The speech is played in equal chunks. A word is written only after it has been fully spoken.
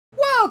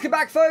welcome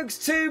back, folks,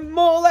 to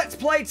more Let's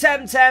Play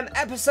Temtem,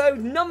 episode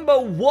number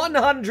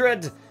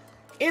 100.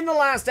 In the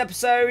last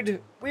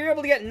episode, we were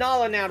able to get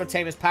Nala now to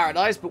Tamers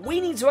Paradise, but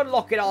we need to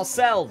unlock it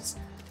ourselves.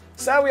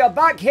 So we are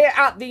back here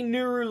at the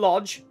Nuru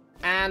Lodge,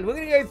 and we're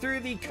going to go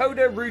through the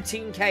Coda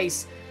routine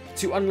case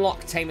to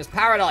unlock Tamers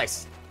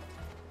Paradise.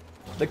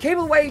 The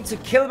cable way to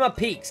Kilima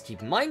Peaks.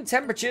 Keep in mind,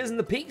 temperatures in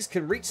the peaks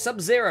can reach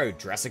sub-zero.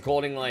 Dress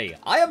accordingly.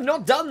 I have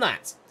not done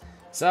that,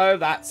 so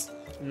that's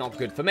not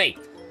good for me.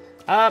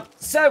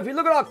 So if we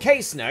look at our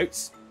case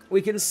notes,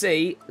 we can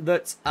see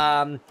that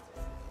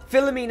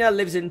Philomena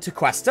lives in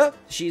Tequesta.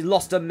 She's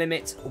lost a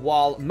Mimit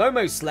while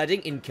Momo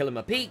sledding in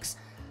Kilima Peaks.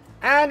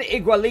 And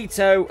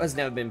Igualito has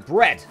never been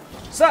bred.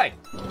 So,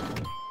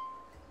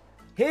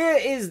 here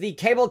is the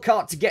cable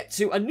cart to get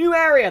to a new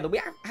area that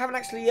we haven't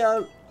actually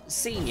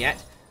seen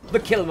yet. The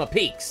Kilima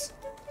Peaks.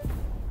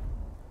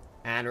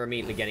 And we're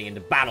immediately getting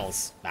into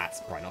battles. That's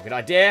probably not a good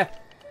idea.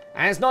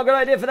 And it's not a good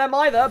idea for them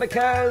either,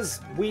 because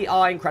we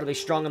are incredibly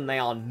strong and they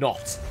are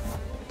not.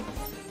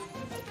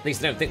 At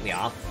least I don't think they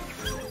are.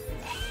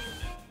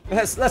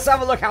 Let's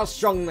have a look how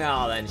strong they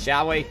are then,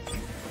 shall we?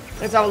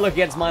 Let's have a look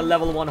against my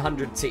level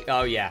 100 team.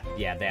 Oh yeah,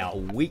 they are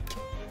weak.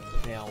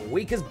 They are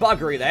weak as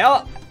buggery, they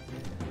are.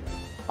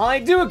 I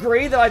do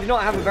agree that I do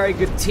not have a very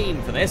good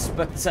team for this,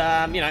 but,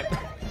 you know,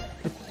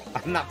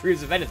 and that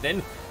proves if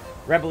anything,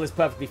 Rebel is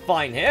perfectly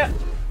fine here.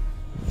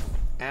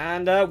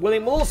 And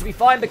William will also be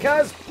fine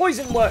because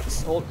poison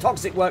works, or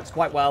toxic works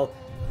quite well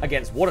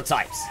against water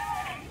types.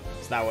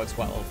 So that works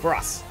quite well for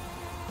us.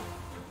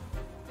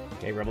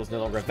 Okay, Rebel's no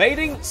longer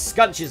evading.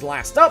 Skunch is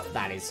last up.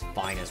 That is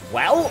fine as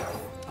well.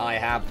 I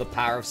have the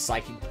power of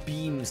psychic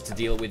beams to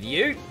deal with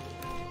you.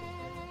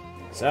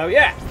 So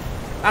yeah,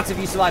 that's if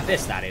you survive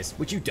this, that is,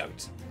 which you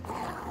don't.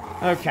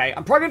 Okay,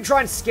 I'm probably going to try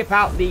and skip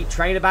out the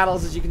trainer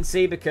battles, as you can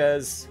see,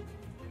 because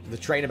the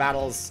trainer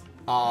battles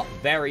are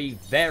very,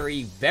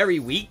 very, very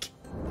weak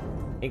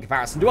in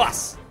comparison to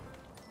us.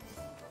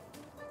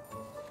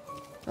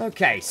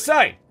 Okay,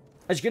 so,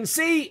 as you can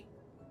see,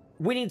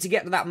 we need to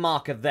get to that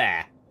marker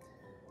there.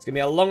 It's going to be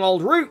a long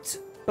old route,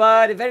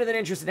 but if anything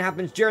interesting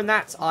happens during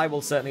that, I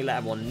will certainly let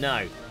everyone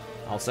know.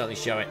 I'll certainly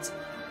show it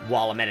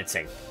while I'm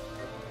editing.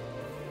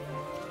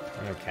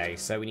 Okay,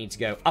 so we need to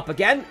go up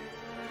again.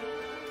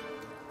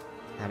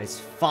 That is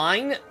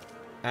fine.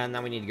 And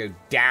then we need to go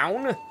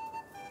down.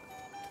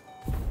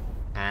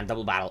 And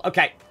double battle.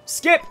 Okay,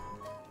 skip!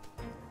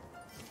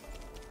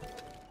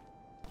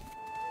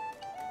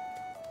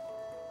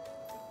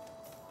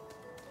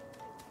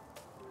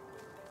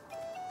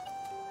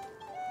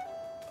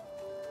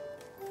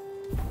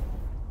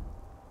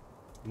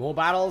 More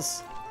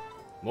battles.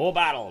 More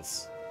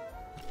battles.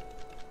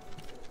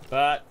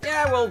 But,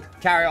 yeah, we'll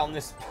carry on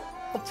this.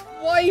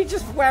 Why are you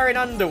just wearing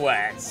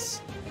underwear?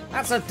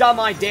 That's a dumb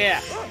idea.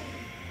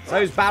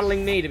 So's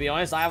battling me, to be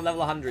honest. I have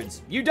level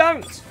 100s. You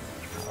don't!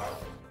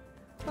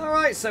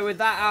 Alright, so with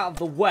that out of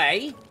the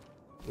way,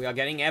 we are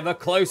getting ever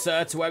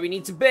closer to where we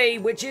need to be,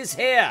 which is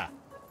here.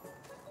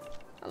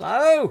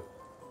 Hello?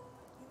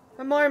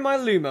 Am I in my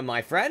Luma,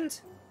 my friend?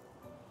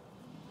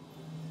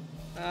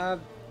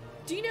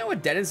 Do you know a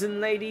denizen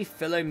lady,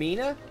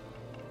 Philomena?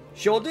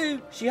 Sure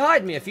do. She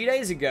hired me a few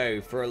days ago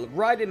for a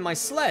ride in my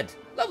sled.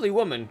 Lovely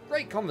woman.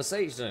 Great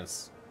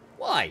conversationalist.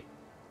 Why?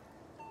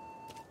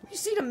 Have you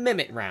seen a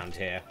Mimit round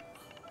here?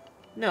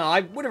 No,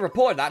 I would have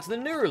reported that to the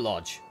Nuru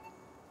Lodge.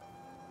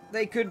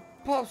 They could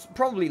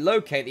probably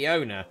locate the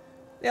owner.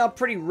 They are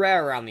pretty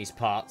rare around these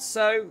parts,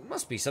 so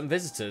must be some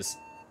visitors.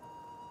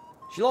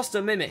 She lost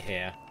her Mimit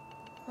here.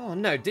 Oh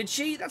no, did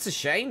she? That's a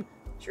shame.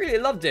 She really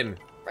loved him.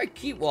 Very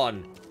cute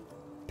one.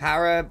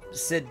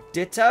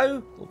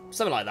 Parasidito? Or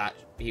something like that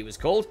he was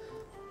called.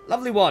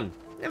 Lovely one.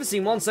 Never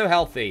seen one so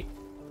healthy.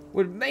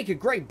 Would make a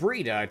great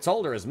breeder, I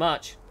told her as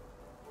much.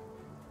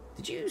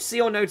 Did you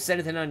see or notice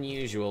anything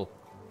unusual?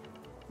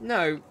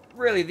 No,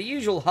 really, the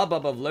usual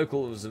hubbub of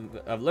locals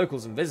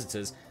and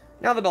visitors.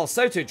 Now the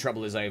Belsoto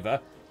trouble is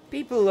over,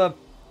 people are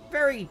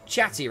very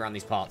chatty around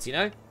these parts, you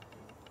know?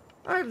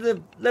 I had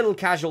a little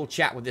casual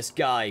chat with this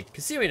guy,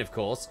 Kasirian of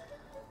course,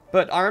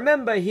 but I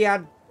remember he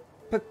had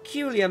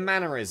peculiar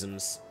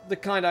mannerisms, the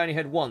kind I only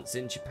heard once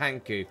in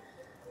Chipanku.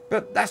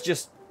 But that's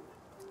just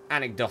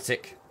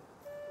anecdotic.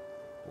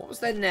 What was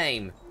their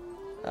name?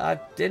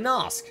 Didn't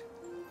ask.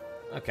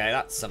 Okay,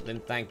 that's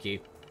something, thank you.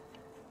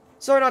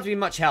 Sorry not to be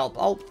much help.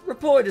 I'll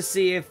report to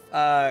see if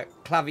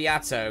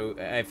Claviato,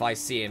 if I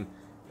see him,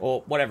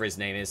 or whatever his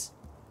name is.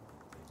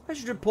 I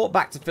should report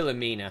back to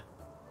Philomena.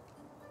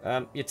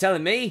 You're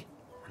telling me?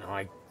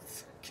 No,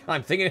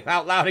 I'm thinking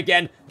out loud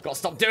again. I've got to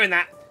stop doing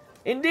that.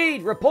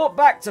 Indeed, report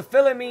back to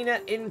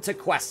Philomena in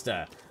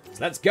Tequesta.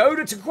 So let's go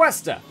to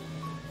Tequesta.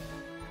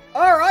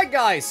 Alright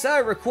guys,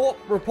 so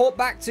report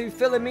back to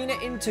Philomena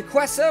in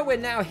Tequesta. We're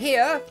now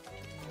here.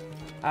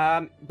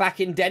 Back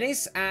in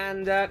Dennis,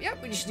 and yeah,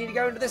 we just need to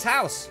go into this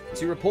house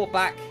to report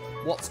back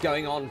what's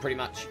going on, pretty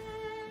much,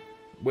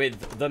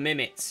 with the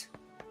Mimit.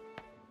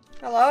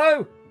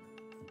 Hello?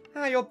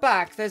 Ah, you're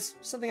back. There's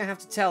something I have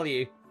to tell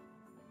you.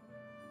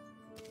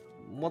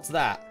 What's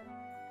that?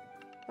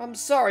 I'm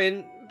sorry,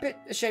 and bit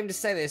ashamed to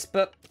say this,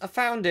 but I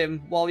found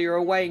him while you were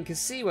away in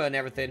Kasiwa and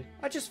everything.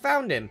 I just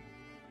found him.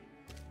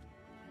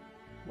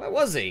 Where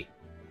was he?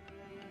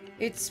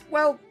 It's,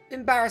 well,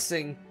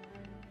 embarrassing.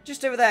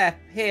 Just over there,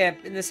 here,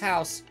 in this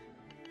house.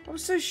 I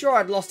was so sure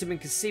I'd lost him in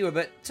Kasiwa,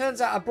 but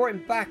turns out I brought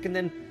him back and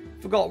then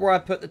forgot where I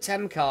put the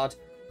Tem card.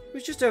 It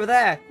was just over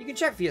there. You can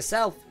check for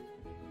yourself.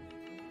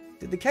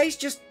 Did the case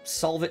just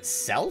solve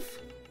itself?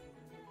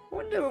 I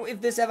wonder if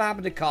this ever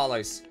happened to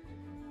Carlos.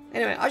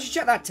 Anyway, I should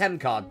check that Tem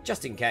card,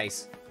 just in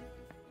case.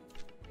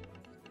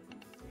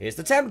 Here's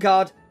the Tem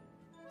card.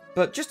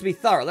 But just to be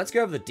thorough, let's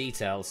go over the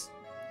details.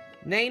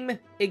 Name,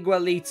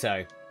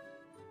 Igualito.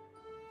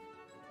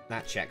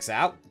 That checks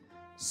out.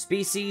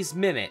 Species,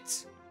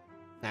 Mimit.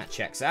 That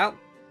checks out.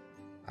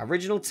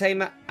 Original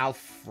tamer,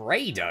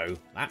 Alfredo.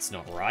 That's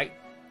not right.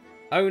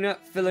 Owner,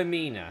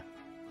 Philomena.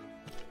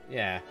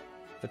 Yeah.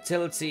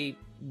 Fertility,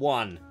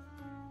 1.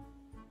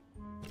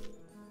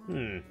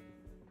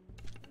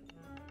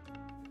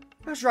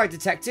 That's right,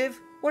 Detective.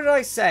 What did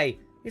I say?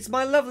 It's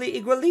my lovely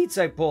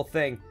Igualito, poor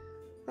thing.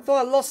 I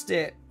thought I lost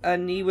it,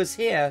 and he was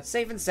here,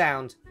 safe and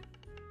sound.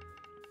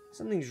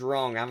 Something's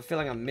wrong. I have a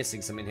feeling I'm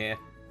missing something here.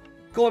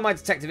 Calling my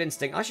detective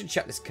instinct, I should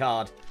check this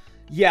card.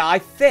 Yeah, I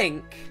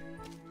think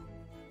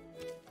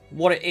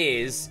what it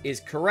is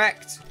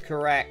correct.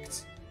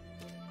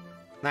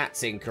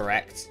 That's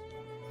incorrect.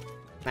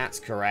 That's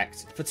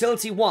correct.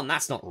 Fertility 1,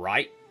 that's not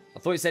right. I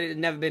thought it said it had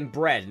never been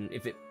bred, and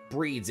if it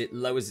breeds, it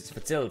lowers its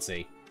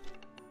fertility.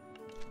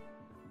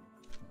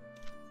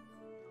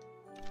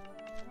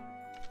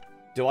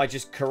 Do I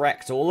just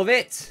correct all of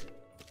it?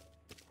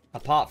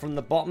 Apart from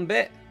the bottom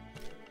bit?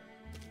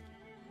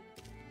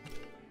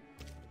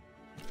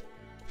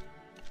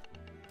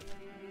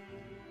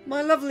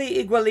 My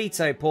lovely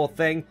Igualito, poor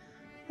thing.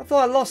 I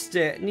thought I lost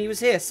it, and he was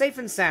here, safe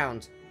and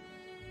sound.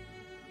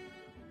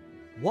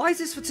 Why is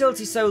his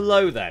fertility so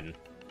low, then?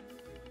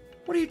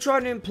 What are you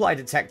trying to imply,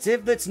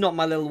 Detective? That's not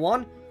my little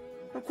one.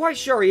 I'm quite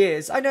sure he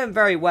is. I know him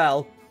very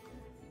well.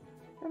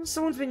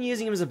 Someone's been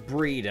using him as a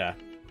breeder.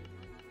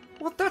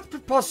 What? That's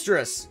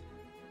preposterous.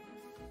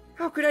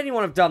 How could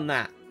anyone have done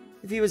that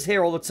if he was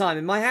here all the time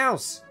in my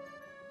house?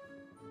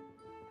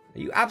 Are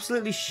you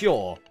absolutely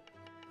sure?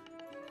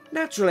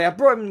 Naturally, I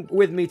brought him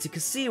with me to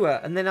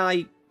Kasiwa, and then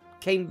I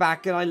came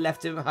back and I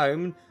left him at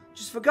home and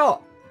just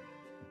forgot.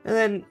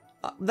 And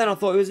then I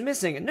thought he was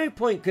missing. At no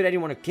point could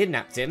anyone have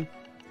kidnapped him.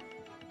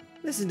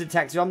 Listen,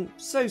 Detective, I'm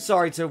so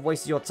sorry to have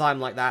wasted your time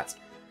like that.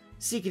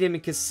 Seeking him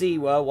in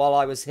Kasiwa while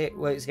I was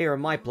here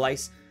in my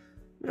place.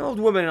 I'm an old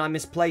woman and I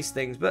misplaced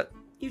things, but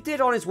you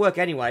did honest work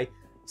anyway,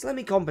 so let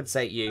me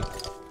compensate you.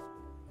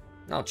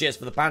 Oh, cheers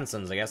for the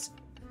pansons, I guess.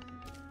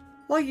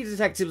 Like you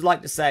detectives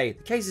like to say,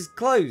 the case is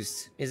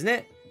closed, isn't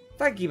it?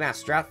 Thank you,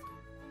 Masterath.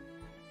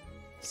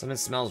 Something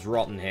smells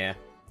rotten here.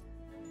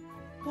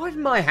 What,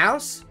 in my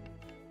house?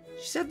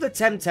 She said the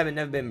Temtem had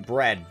never been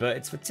bred, but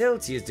its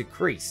fertility has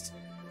decreased.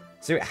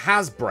 So it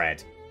has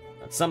bred.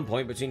 At some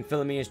point between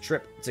Philomena's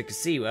trip to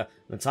Kasiwa and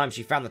the time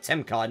she found the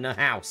Tem card in her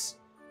house.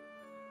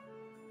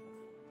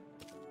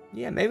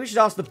 Yeah, maybe we should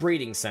ask the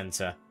breeding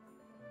center.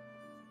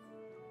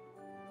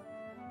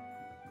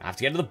 I have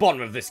to get to the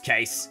bottom of this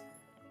case.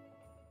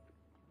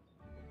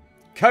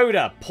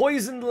 Coda,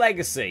 Poisoned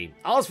Legacy.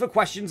 Ask for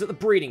questions at the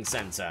breeding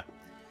center.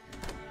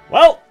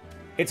 Well,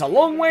 it's a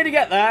long way to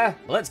get there.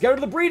 Let's go to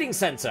the breeding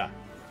center.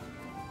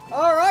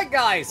 Alright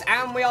guys,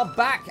 and we are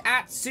back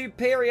at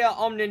Superior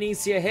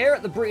Omninesia here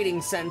at the breeding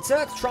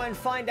center to try and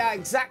find out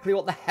exactly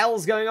what the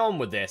hell's going on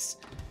with this.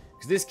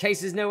 Because this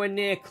case is nowhere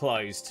near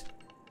closed.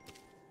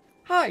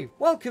 Hi,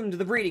 welcome to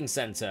the breeding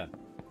center.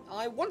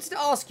 I wanted to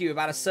ask you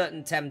about a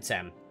certain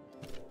Temtem.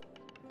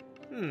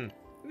 If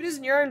it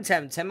isn't your own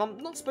Temtem,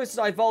 I'm not supposed to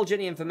divulge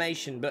any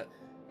information, but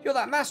you're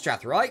that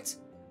Masterath, right?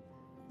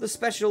 The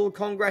special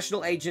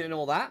congressional agent and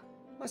all that?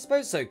 I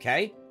suppose it's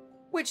okay.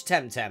 Which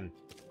Temtem?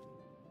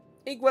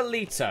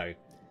 Igualito.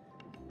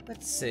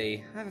 Let's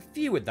see. I have a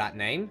few with that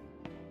name.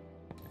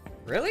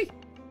 Really?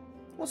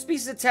 What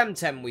species of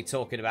Temtem are we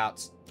talking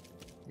about?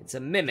 It's a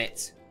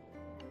Mimit.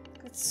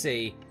 Let's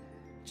see.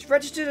 It's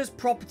registered as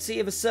property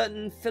of a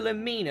certain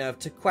Philomena of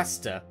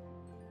Tequesta.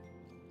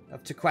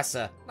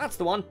 That's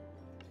the one.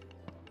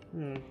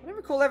 I don't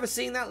recall ever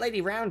seeing that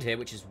lady round here,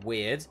 which is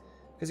weird.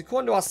 Because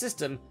according to our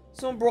system,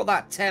 someone brought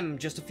that Tem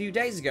just a few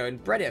days ago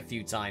and bred it a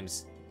few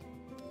times.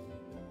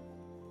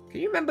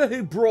 Can you remember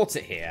who brought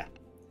it here?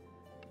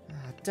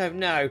 I don't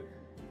know.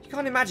 You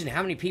can't imagine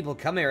how many people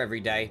come here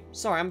every day.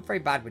 Sorry, I'm very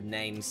bad with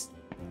names.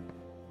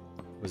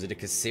 Was it a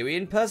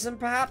Kasiwian person,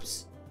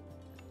 perhaps?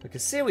 A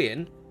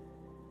Kasiwian?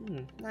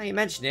 Now you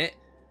mention it.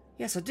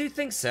 Yes, I do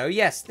think so.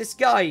 Yes, this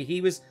guy, he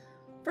was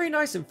very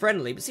nice and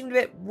friendly, but seemed a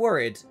bit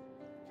worried.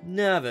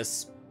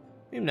 Nervous.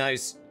 Who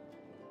knows?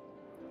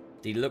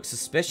 Did he look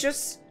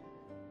suspicious?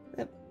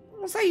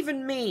 What's that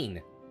even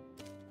mean?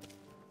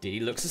 Did he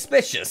look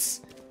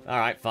suspicious?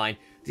 Alright, fine.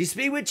 Did he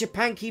speak with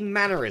Chipanki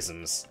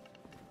mannerisms?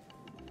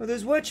 Well,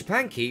 those words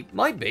Chipanki,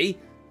 might be.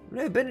 I've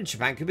never been in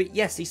Chipanki, but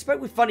yes, he spoke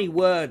with funny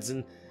words,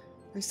 and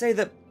I say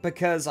that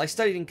because I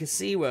studied in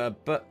Kasiwa,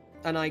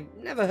 and I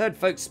never heard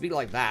folks speak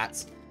like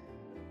that.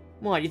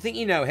 Why, you think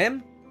you know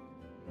him?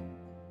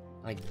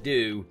 I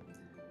do.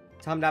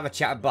 Time to have a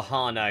chat with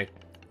Bahano,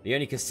 the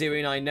only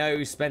Kasirian I know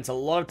who spent a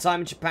lot of time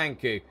in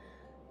Chupanku.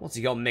 What's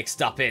he got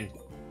mixed up in?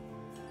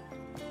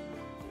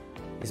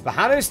 Is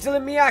Bahano still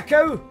in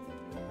Miyako?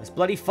 Let's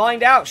bloody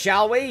find out,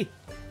 shall we?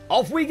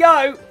 Off we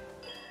go!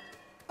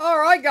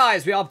 Alright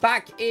guys, we are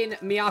back in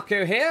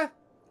Miyako here.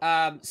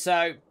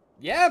 So,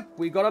 yeah,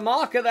 we got a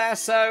marker there,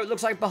 so it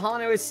looks like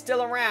Bahano is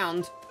still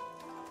around.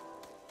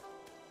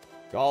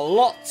 Got a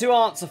lot to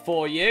answer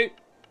for you.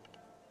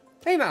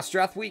 Hey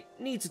Masterath, we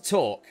need to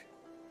talk.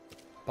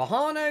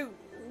 Bahano,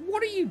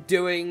 what are you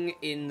doing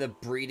in the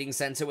breeding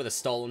center with a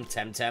stolen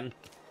Temtem?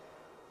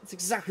 That's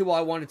exactly what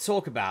I want to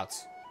talk about.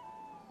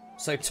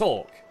 So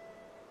talk.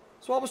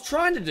 That's what I was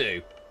trying to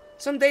do.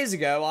 Some days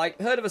ago, I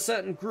heard of a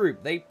certain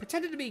group. They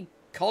pretended to be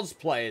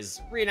cosplayers,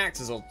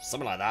 reenactors or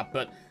something like that,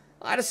 but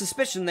I had a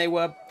suspicion they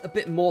were a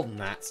bit more than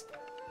that.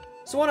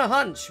 So on a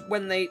hunch,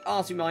 when they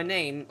asked me my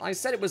name, I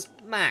said it was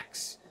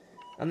Max.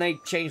 And they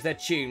changed their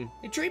tune.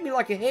 They treated me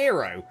like a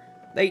hero.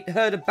 They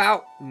heard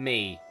about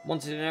me,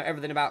 wanted to know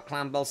everything about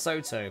Clan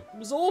Belsoto. It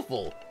was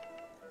awful.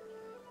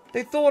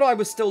 They thought I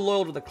was still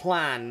loyal to the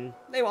clan.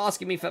 They were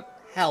asking me for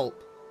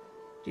help.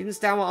 Do you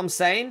understand what I'm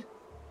saying?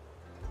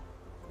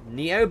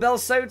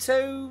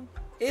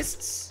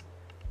 Neo-Belsoto-ists?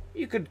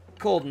 You could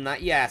call them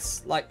that,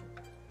 yes. Like,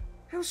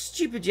 how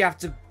stupid do you have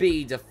to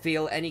be to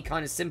feel any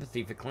kind of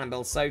sympathy for Clan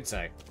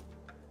Belsoto?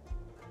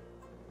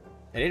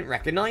 They didn't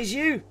recognize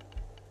you?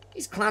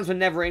 These clowns were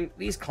never in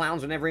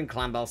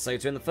Clan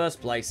Belsoto in the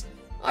first place.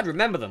 I'd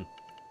remember them.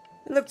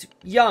 They looked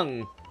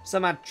young.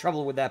 Some had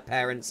trouble with their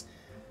parents.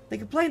 They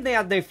complained they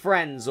had no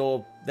friends,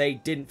 or they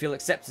didn't feel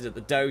accepted at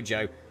the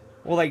dojo,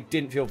 or they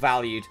didn't feel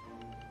valued.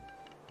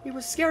 It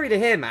was scary to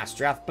hear,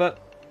 Masterath,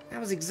 but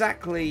that was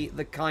exactly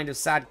the kind of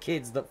sad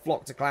kids that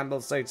flocked to Clan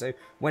Belsoto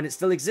when it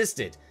still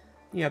existed.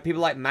 You know,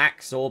 people like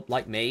Max, or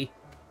like me.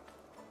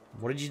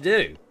 What did you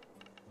do?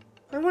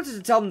 I wanted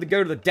to tell them to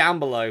go to the down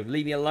below,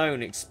 leave me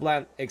alone,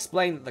 explain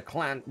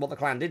that what the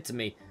clan did to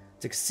me,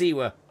 to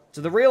Kasiwa,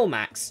 to the real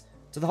Max,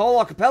 to the whole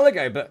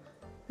archipelago, but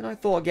then I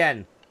thought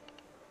again,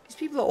 these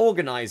people are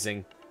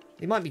organizing.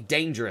 They might be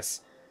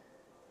dangerous.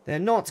 They're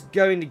not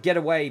going to get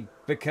away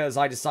because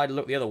I decided to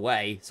look the other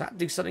way, so I had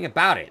to do something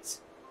about it.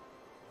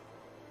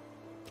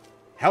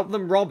 Help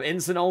them rob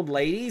innocent old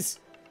ladies?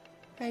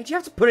 Hey, do you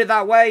have to put it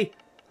that way?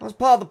 I was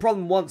part of the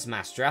problem once,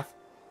 Masterath.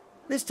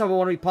 This time I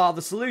want to be part of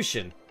the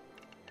solution.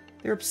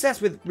 They're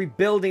obsessed with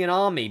rebuilding an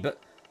army,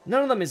 but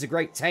none of them is a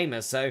great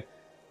tamer, so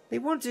they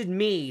wanted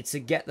me to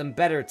get them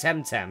better at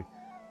Temtem,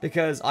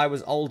 because I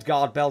was old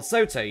guard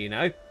Belsoto, you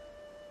know.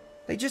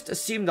 They just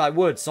assumed I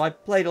would, so I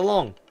played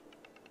along.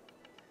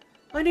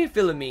 I knew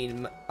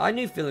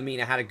Philomena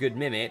had a good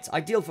mimit,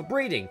 ideal for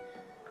breeding,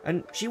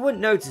 and she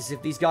wouldn't notice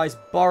if these guys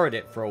borrowed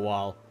it for a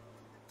while.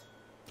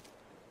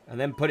 And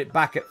then put it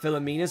back at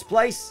Philomena's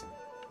place?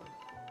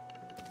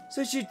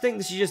 So she'd think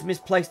that she just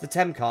misplaced the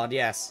Tem card,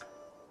 yes.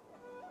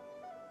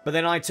 But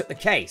then I took the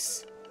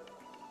case.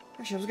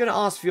 Actually, I was going to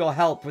ask for your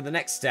help with the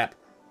next step.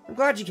 I'm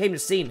glad you came to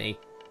see me.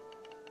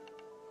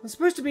 I'm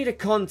supposed to meet a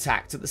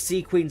contact at the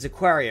Sea Queen's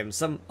Aquarium,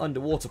 some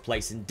underwater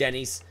place in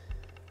Denny's.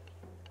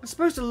 I'm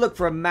supposed to look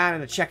for a man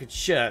in a checkered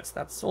shirt.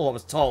 That's all I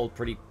was told.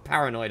 Pretty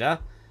paranoid, huh?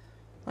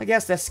 I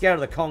guess they're scared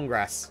of the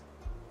Congress.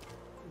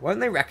 Won't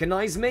they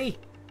recognize me?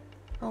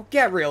 Oh,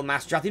 get real,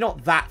 Masterath. You're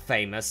not that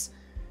famous.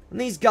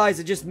 And these guys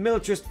are just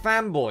militarist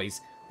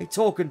fanboys. They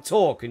talk, and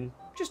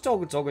just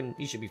talk, and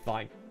you should be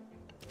fine.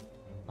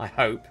 I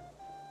hope.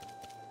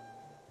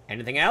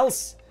 Anything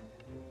else?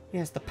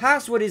 Yes, the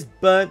password is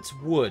burnt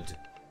wood.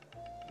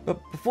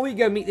 But before you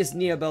go meet this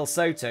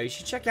Neo-Belsoto, you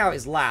should check out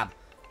his lab.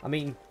 I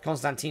mean,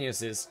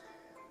 Konstantinos's.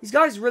 These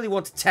guys really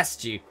want to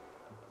test you.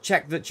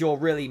 Check that you're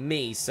really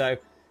me, so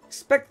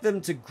expect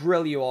them to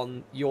grill you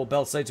on your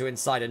Belsoto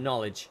insider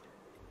knowledge.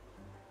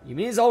 You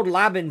mean his old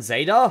lab in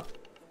Zadar?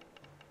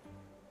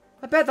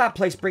 I bet that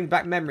place brings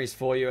back memories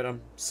for you, and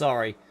I'm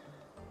sorry.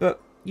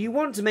 But you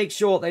want to make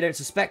sure they don't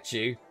suspect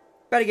you.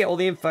 Better get all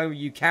the info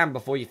you can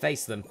before you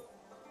face them.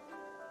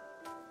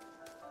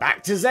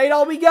 Back to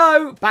Zadar we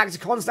go! Back to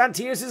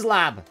Konstantinos'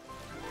 lab.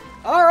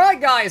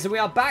 Alright guys, and we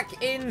are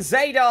back in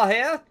Zadar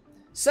here.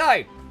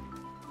 So,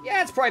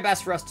 yeah, it's probably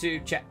best for us to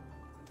check.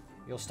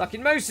 You're stuck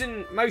in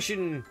motion,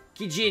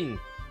 Kijin.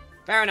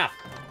 Fair enough.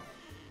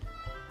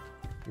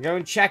 Go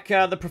and check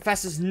the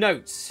professor's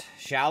notes,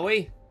 shall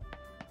we?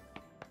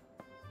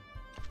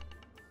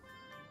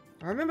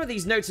 I remember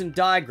these notes and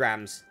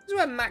diagrams. This is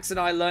where Max and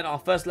I learnt our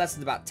first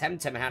lessons about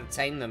Temtem and how to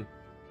tame them.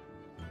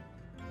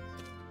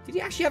 Did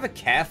he actually ever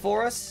care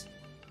for us?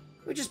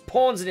 We were just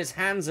pawns in his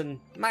hands, and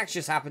Max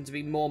just happened to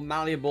be more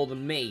malleable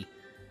than me.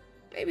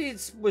 Maybe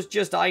it was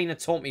just Aina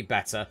taught me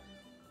better.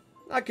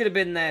 I could have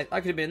been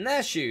in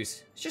their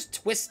shoes. It's just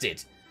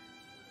twisted.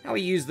 How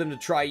he used them to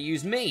try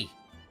use me.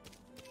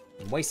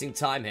 I'm wasting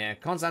time here.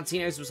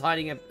 Konstantinos was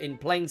hiding in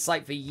plain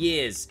sight for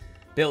years,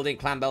 building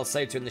Clan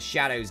Belsoto in the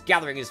shadows,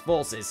 gathering his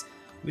forces.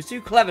 He was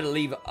too clever to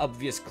leave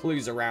obvious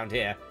clues around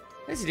here.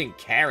 I guess he didn't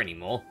care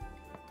anymore.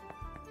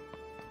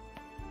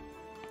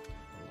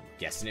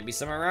 Guessing it'd be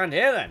somewhere around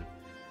here, then.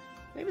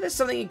 Maybe there's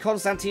something in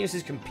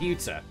Constantinos'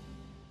 computer.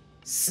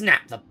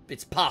 Snap!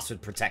 It's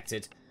password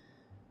protected.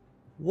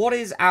 What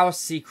is our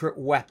secret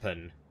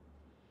weapon?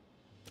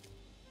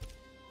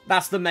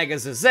 That's the Mega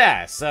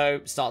Zazer.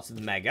 So, starts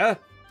with Mega.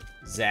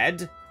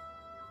 Z.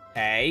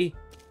 A.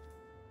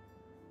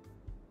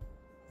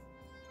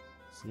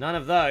 It's none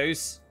of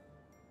those.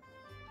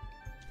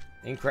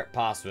 Incorrect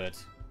password.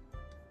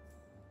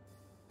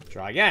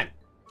 Try again.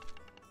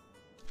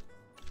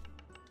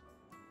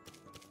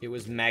 It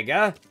was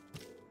Mega.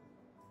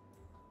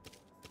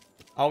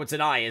 Oh, it's an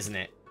I, isn't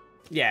it?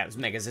 Yeah, it was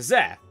Mega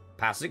Zazer.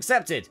 Password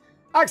accepted.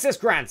 Access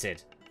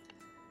granted.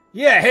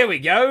 Yeah, here we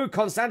go.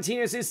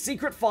 Constantinos'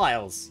 secret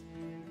files.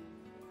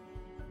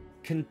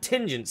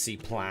 Contingency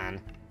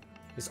plan.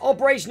 This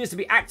operation is to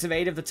be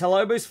activated if the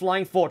Telobos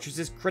flying fortress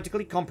is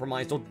critically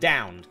compromised or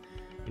downed.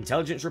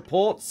 Intelligence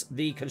reports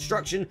the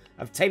construction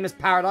of Tamers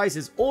Paradise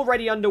is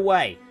already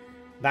underway.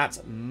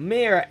 That's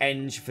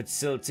mirror-eng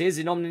facilities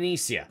in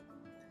Omninesia.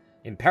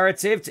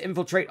 Imperative to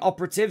infiltrate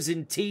operatives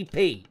in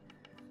TP.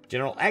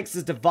 General X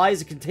has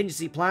devised a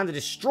contingency plan to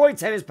destroy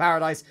Tamers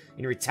Paradise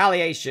in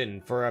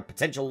retaliation for a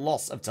potential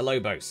loss of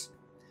Telobos.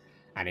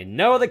 And in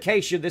no other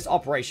case should this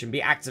operation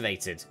be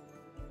activated.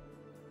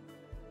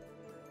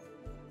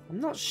 I'm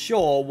not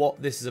sure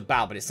what this is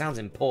about, but it sounds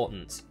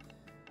important.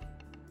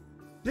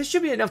 This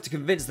should be enough to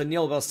convince the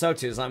Neil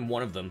Belsotos I'm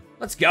one of them.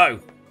 Let's go!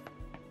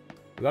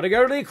 We gotta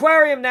go to the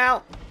aquarium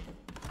now!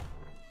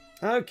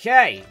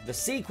 Okay, the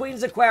Sea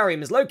Queen's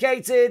aquarium is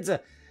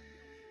located...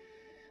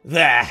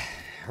 there.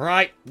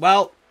 Right,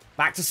 well,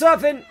 back to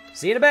surfing.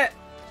 See you in a bit.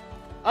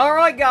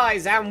 Alright,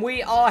 guys, and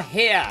we are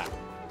here.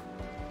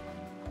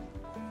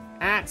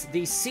 At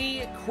the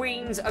Sea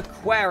Queen's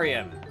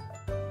aquarium.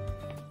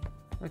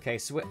 Okay,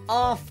 so we're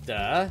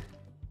after...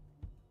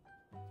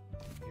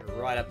 You're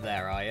right up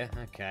there, are you?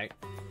 Okay.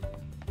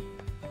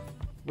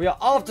 We are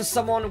after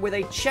someone with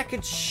a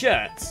checkered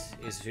shirt,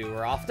 is who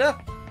we're after.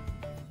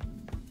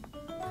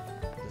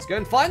 Let's go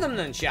and find them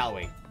then, shall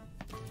we?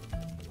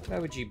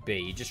 Where would you be?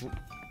 You just...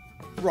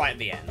 right at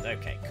the end.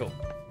 Okay, cool.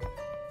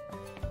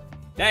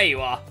 There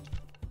you are.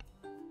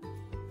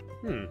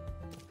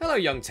 Hello,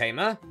 young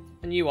tamer.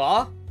 And you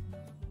are?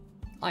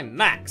 I'm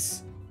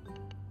Max.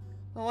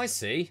 Oh, I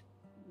see.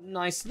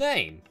 Nice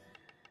name.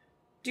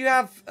 Do you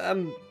have,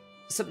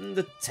 something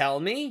to tell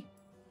me?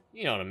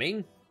 You know what I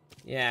mean.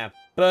 Yeah,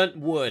 burnt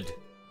wood.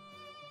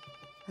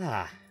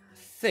 I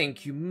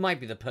think you might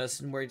be the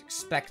person we're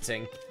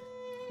expecting.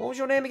 What was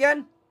your name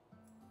again?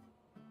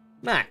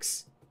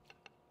 Max.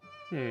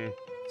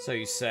 So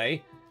you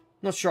say.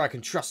 Not sure I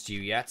can trust you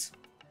yet.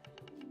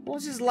 What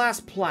was his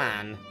last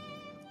plan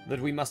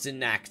that we must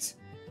enact?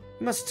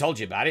 He must have told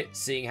you about it,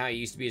 seeing how he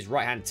used to be his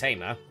right-hand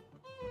tamer.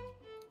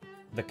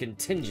 The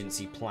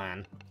contingency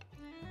plan.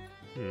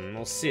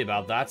 We'll see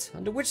about that.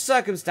 Under which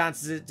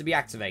circumstances is it to be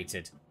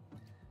activated?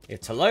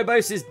 If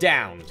Telobos is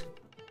downed.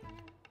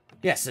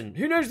 Yes, and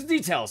who knows the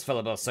details,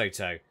 Philibel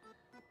Soto?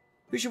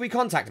 Who should we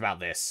contact about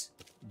this?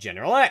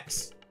 General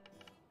X.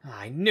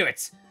 I knew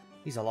it.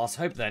 He's our last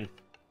hope then.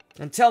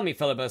 And tell me,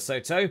 Philibel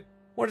Soto,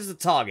 what is the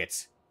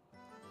target?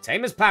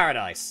 Tamers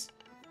Paradise.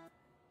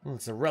 Well,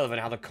 it's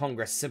irrelevant how the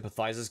Congress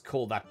sympathizers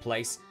call that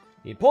place.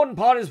 The important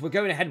part is we're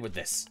going ahead with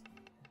this.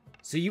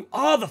 So you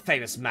are the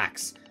famous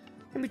Max.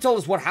 And we told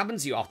us what happened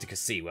to you after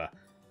Kasiwa.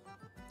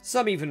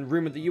 Some even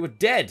rumored that you were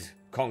dead.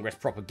 Congress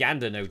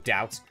propaganda, no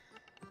doubt.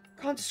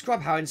 Can't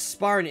describe how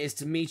inspiring it is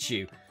to meet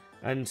you.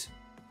 And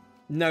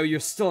know you're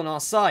still on our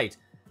side.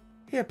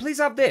 Here, please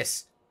have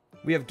this.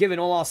 We have given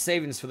all our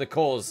savings for the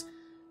cause.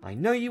 I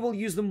know you will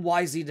use them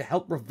wisely to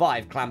help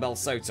revive Clan Bel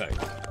Soto.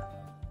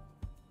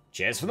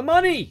 Cheers for the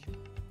money!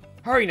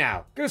 Hurry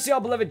now, go see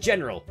our beloved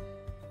general.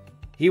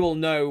 He will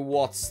know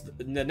what's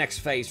the next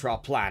phase for our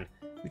plan.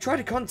 We tried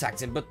to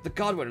contact him, but the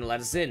guard wouldn't let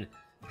us in.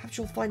 Perhaps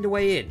you'll find a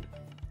way in.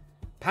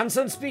 Pants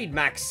on speed,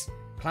 Max.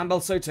 Clan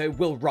Bel Soto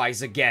will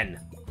rise again.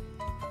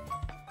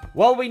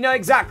 Well, we know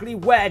exactly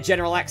where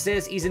General X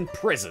is. He's in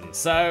prison,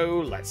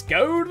 so let's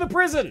go to the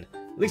prison.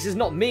 At least it's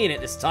not me in it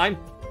this time.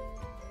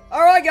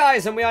 Alright,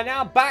 guys, and we are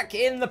now back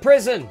in the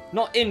prison.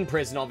 Not in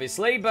prison,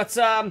 obviously, but,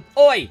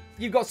 Oi,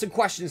 you've got some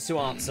questions to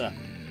answer.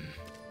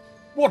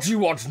 What do you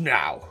want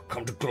now?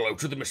 Come to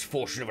gloat at the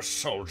misfortune of a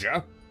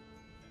soldier?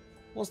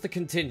 What's the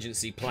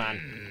contingency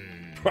plan?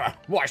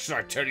 Why should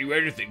I tell you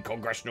anything,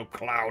 Congressional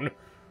Clown?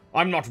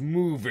 I'm not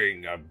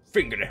moving a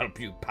finger to help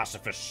you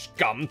pacifist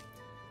scum.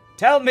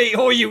 Tell me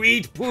or you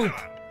eat poop.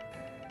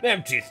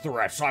 Empty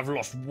threats. I've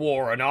lost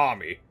war and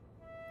army.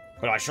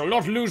 But I shall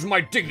not lose my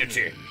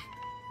dignity.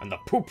 And the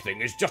poop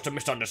thing is just a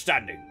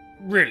misunderstanding.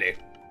 Really.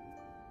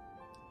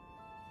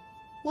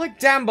 Like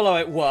down below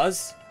it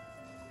was.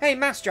 Hey,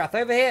 Masterath,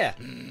 over here.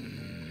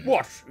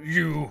 What?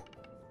 You?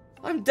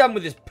 I'm done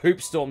with this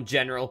poop storm,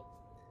 General.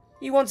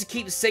 You want to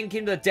keep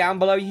sinking to the down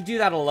below, you do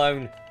that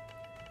alone.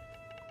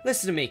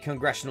 Listen to me,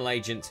 Congressional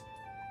Agent.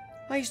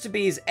 I used to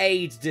be his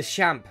aide de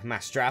champ,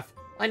 Masterath.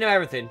 I know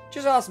everything.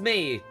 Just ask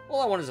me.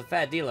 All I want is a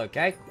fair deal,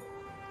 okay?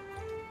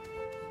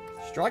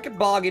 Strike a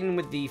bargain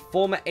with the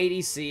former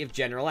ADC of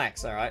General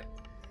X, alright?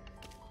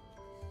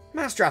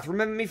 Masterath,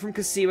 remember me from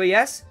Kasiwa,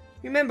 yes?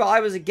 Remember I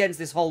was against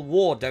this whole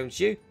war, don't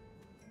you?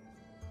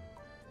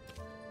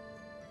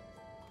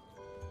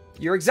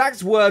 Your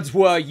exact words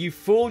were, you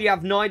fool, you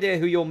have no idea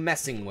who you're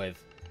messing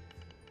with.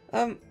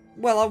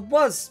 Well, I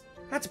was.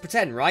 Had to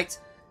pretend, right?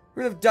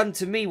 Would have done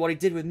to me what he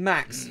did with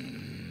Max.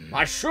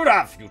 I should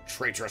have, you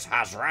traitorous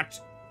Hazrat.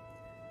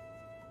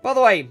 By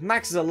the way,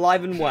 Max is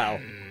alive and well.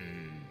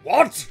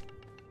 What?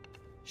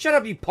 Shut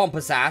up, you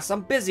pompous ass.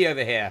 I'm busy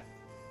over here.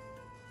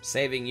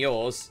 Saving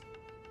yours.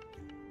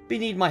 But you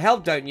need my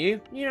help, don't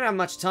you? You don't have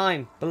much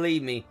time.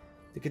 Believe me,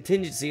 the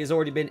contingency has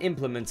already been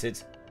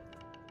implemented.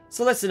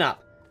 So listen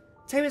up.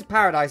 Tamers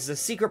Paradise is a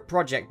secret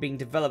project being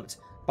developed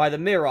by the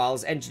Mirror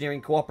Isles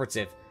Engineering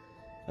Cooperative,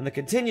 and the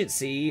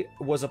contingency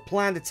was a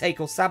plan to take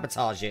or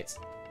sabotage it.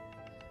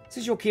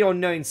 Since you're keen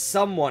on knowing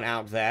someone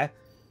out there,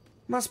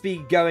 must be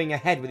going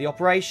ahead with the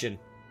operation.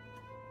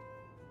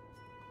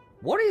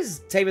 What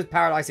is Tamers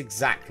Paradise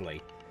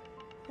exactly?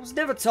 I was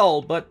never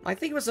told, but I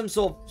think it was some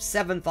sort of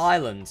 7th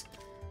island.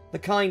 The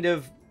kind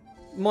of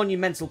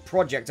monumental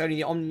project only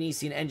the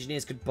Omnisian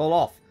engineers could pull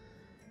off.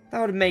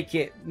 That would make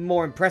it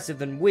more impressive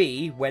than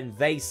we, when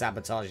they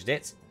sabotaged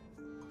it.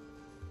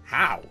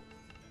 How?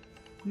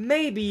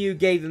 Maybe you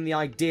gave them an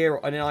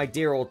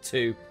idea or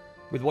two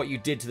with what you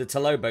did to the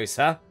Talobos,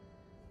 huh?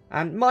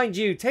 And mind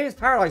you, Tamers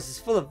Paradise is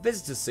full of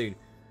visitors soon.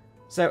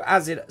 So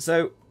as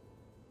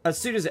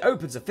soon as it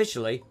opens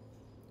officially,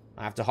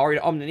 I have to hurry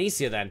to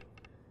Omnisia then.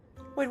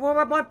 Wait, what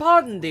about my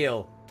pardon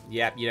deal?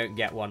 Yep, you don't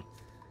get one.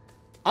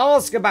 I'll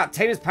ask about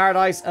Tamers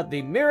Paradise at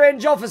the Mirror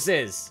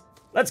offices.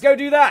 Let's go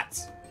do that.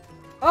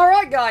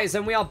 Alright guys,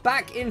 and we are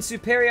back in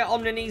Superior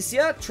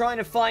Omnisia, trying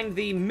to find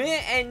the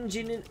Mirror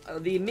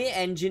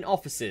Engine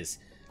offices,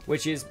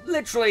 which is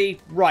literally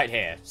right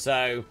here.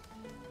 So,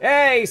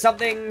 hey,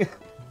 something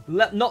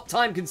not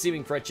time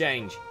consuming for a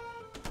change.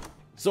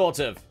 Sort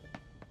of.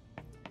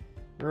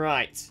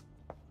 Right.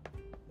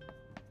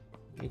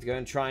 Need to go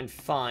and try and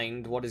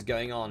find what is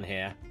going on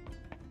here.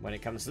 When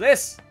it comes to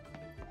this,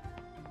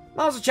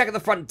 might as well check at the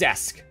front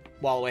desk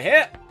while we're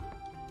here.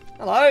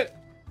 Hello.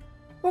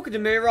 Welcome to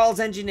Mirror Isles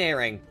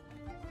Engineering.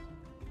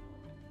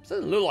 This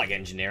doesn't look like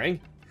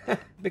engineering.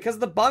 Because of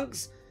the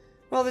bunks?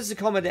 Well, this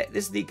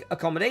is the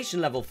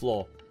accommodation level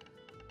floor.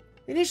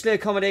 Initially,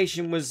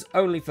 accommodation was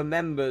only for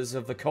members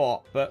of the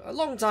co-op, but a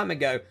long time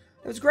ago,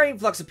 there was a great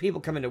influx of people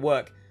coming to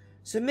work,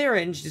 so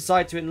Mirror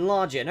decided to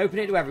enlarge it and open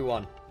it to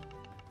everyone.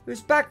 It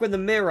was back when the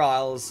Mirror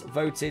Isles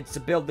voted to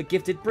build the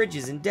gifted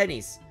bridges in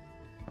Denny's.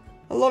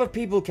 A lot of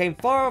people came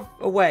far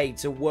away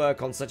to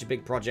work on such a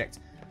big project,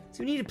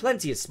 so we needed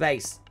plenty of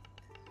space.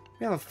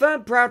 We have a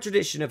firm, proud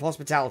tradition of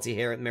hospitality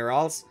here at Mirror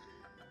Isles,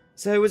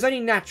 so it was only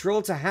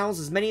natural to house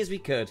as many as we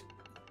could.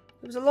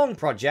 It was a long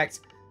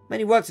project.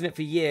 Many worked on it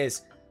for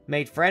years,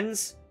 made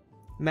friends,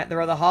 met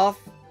their other half,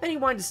 many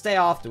wanted to stay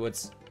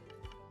afterwards.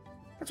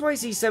 That's why you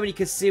see so many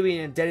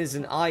Kasirian and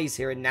denizen eyes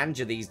here in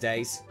Nanja these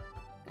days.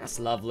 That's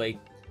lovely.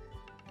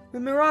 We're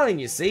Mirror Island,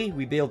 you see.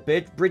 We build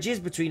bridges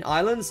between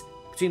islands,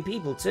 between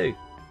people too.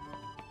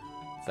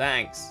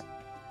 Thanks.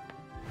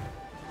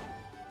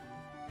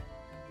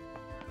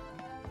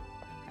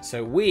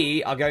 So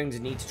we are going to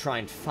need to try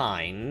and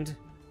find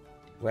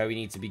where we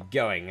need to be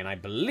going, and I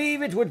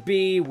believe it would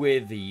be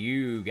with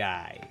you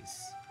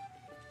guys.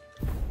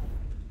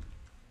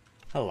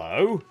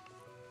 Hello?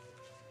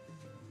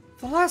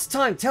 For the last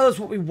time, tell us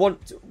what we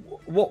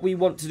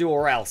want to do,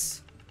 or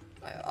else.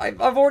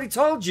 I've already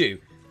told you.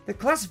 The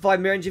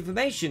classified mirror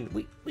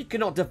information. We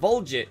cannot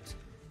divulge it.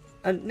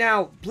 And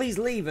now, please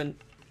leave and...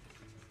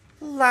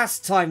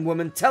 Last time,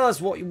 woman, tell us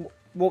what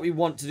we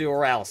want to do,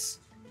 or else.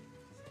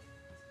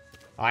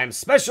 I am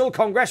Special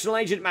Congressional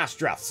Agent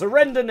Masterath.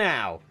 Surrender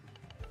now.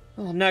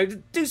 Oh no,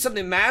 do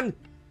something, man.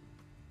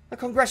 A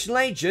congressional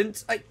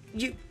agent?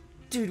 You...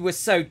 Dude, we're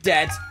so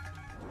dead.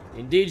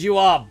 Indeed you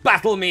are.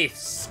 Battle me,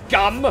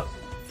 scum.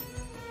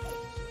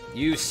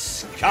 You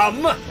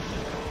scum.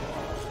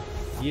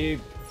 You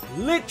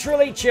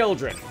literally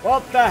children.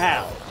 What the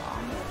hell?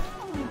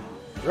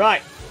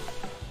 Right.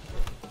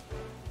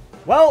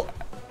 Well,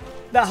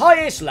 the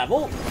highest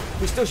level,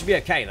 we still should be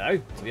okay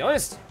though, to be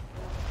honest.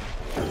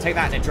 Take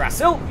that,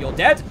 Nidrasil. You're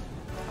dead.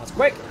 That was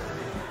quick.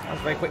 That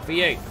was very quick for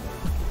you.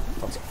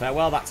 Toxic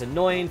Farewell, that's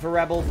annoying for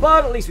Rebel,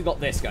 but at least we got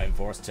this going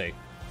for us too.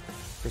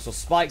 Crystal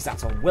Spikes,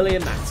 that's on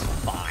William, that's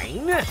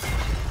fine.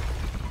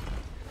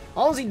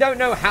 Honestly, don't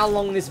know how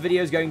long this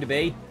video is going to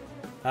be,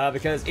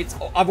 because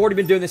I've already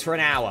been doing this for an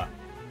hour.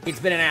 It's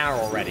been an hour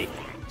already,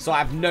 so I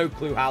have no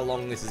clue how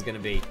long this is going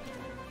to be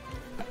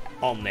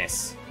on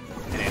this.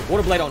 And then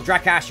Water Blade on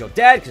Drakash, you're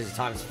dead because it's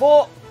times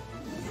 4.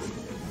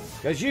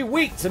 Because you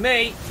weak to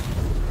me.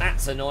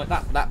 That's annoying.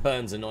 That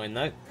burns annoying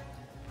though.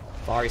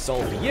 Fiery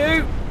Soul for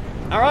you.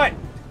 Alright.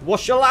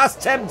 What's your last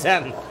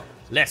Temtem?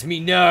 Let me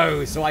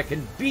know so I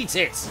can beat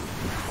it.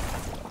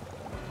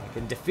 I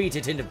can defeat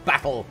it into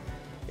battle.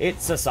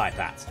 It's a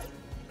Psypath.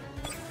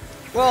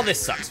 Well, this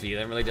sucks for you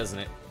then, really, doesn't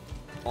it?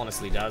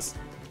 Honestly does.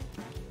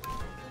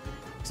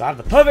 So I have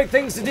the perfect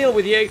things to deal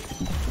with you.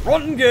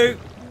 Rotten goo.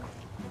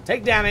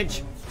 Take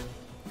damage.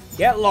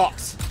 Get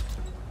locked.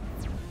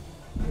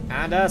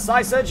 And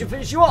Side Surge should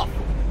finish you off.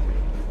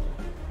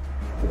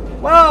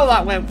 Well,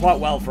 that went quite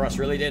well for us,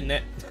 really, didn't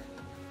it?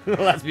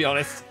 Let's be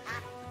honest.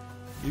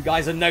 You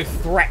guys are no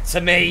threat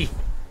to me.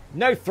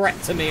 No threat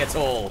to me at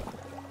all.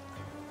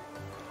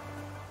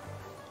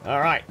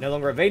 Alright, no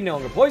longer evading, no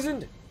longer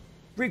poisoned.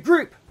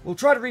 Regroup. We'll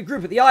try to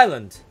regroup at the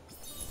island.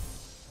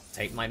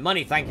 Take my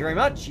money, thank you very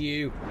much,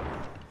 you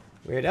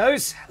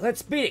weirdos.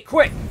 Let's beat it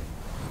quick.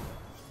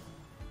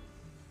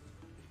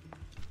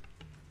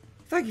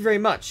 Thank you very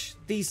much.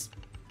 These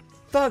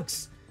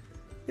thugs,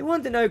 they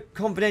wanted to know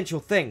confidential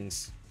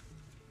things.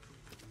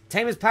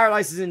 Tamers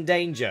Paradise is in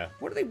danger.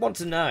 What do they want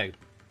to know?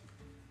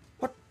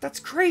 What? That's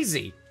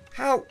crazy.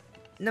 How?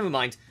 Never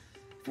mind.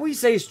 If what you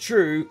say is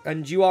true,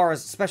 and you are a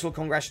special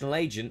congressional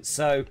agent,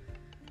 so...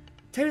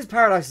 Tamers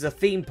Paradise is a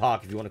theme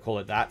park, if you want to call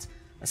it that.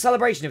 A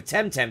celebration of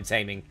Temtem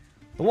taming.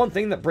 The one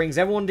thing that brings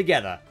everyone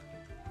together.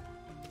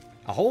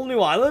 A whole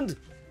new island?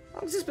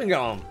 How's this been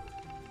going on?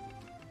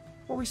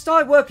 Well, we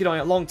started working on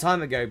it a long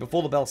time ago,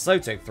 before the Bel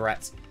Soto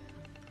threat.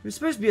 It was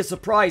supposed to be a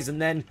surprise,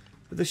 and then,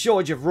 with the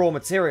shortage of raw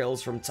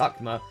materials from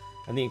Tuckma,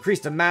 and the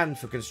increased demand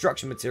for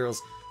construction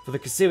materials for the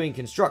Kasuian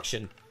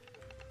construction,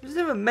 it was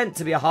never meant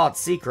to be a hard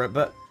secret,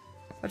 but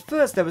at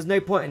first there was no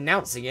point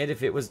announcing it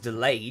if it was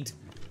delayed.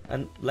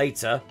 And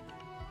later,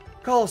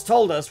 Carlos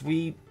told us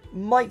we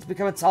might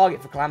become a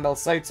target for Clan Bel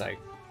Soto,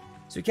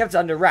 so we kept it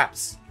under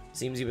wraps.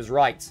 Seems he was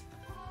right.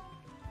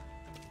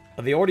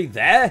 Are they already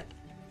there?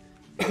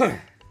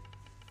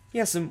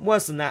 Yes, and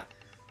worse than that,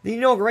 the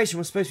inauguration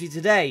was supposed to be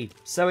today,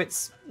 so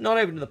it's not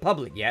open to the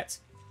public yet.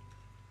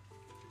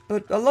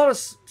 But a lot of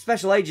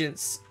special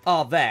agents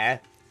are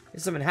there.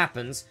 If something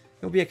happens,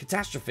 it'll be a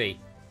catastrophe.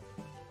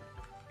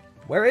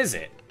 Where is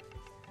it?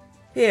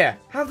 Here,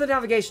 have the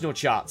navigational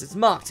charts. It's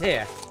marked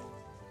here.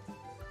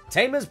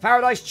 Tamers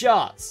Paradise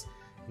charts.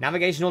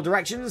 Navigational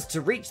directions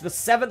to reach the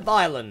 7th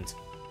island.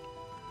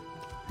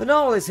 The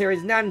Null is here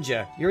in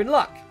Nanja. You're in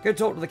luck. Go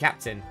talk to the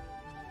captain.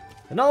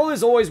 The Null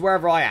is always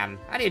wherever I am.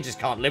 Adia just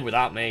can't live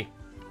without me.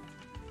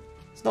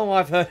 It's not what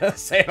I've heard her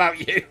say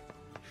about you.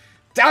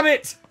 Damn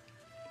it!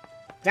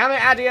 Damn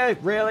it, Adia,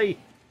 really?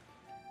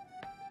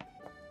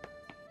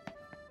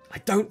 I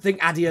don't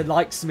think Adia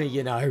likes me,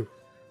 you know.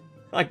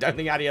 I don't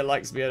think Adia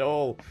likes me at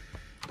all.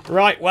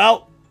 Right,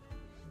 well.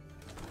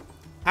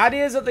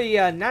 Adia's at the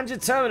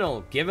Nanja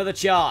terminal. Give her the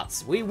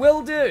charts. We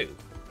will do.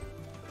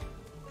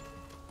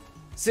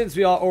 Since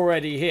we are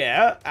already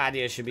here,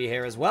 Adia should be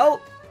here as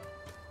well.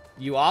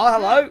 You are,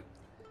 hello.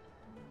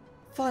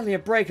 Finally a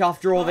break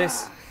after all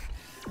this.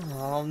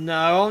 Oh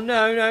no, oh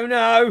no, no,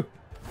 no.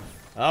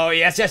 Oh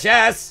yes, yes,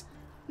 yes.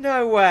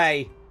 No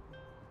way.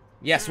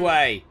 Yes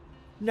way.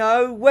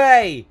 No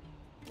way.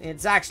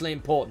 It's actually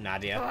important,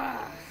 Adia.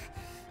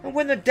 And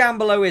when they're down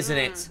below, isn't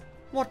it?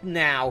 What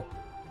now?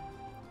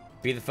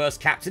 Be the first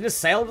captain to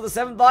sail to the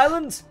 7th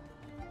island?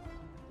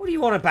 What do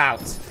you want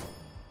about?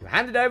 You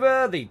handed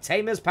over the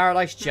Tamers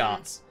Paradise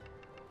charts.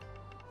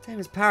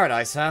 Tamers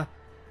Paradise, huh?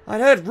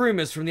 I'd heard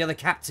rumours from the other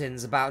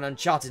captains about an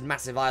uncharted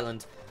massive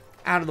island.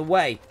 Out of the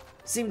way.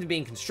 Seemed to be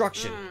in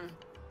construction.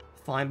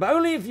 Fine, but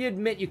only if you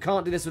admit you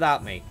can't do this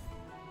without me.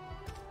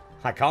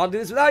 I can't do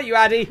this without you,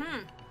 Addy.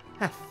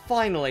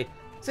 Finally.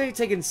 It's only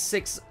taken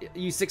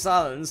you 6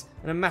 islands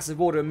and a massive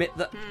war to admit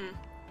that...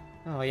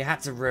 Oh, you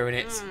had to ruin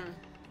it.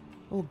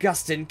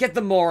 Augustin, get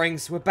the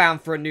moorings. We're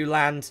bound for a new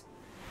land.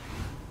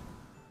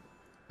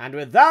 And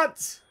with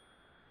that,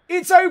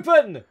 it's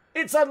open!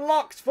 It's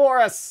unlocked for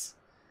us!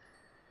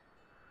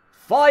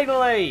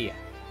 Finally!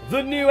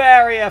 The new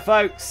area,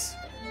 folks!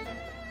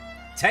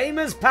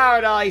 Tamers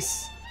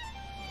Paradise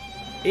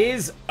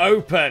is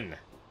open.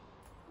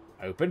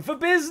 Open for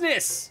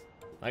business!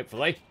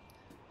 Hopefully.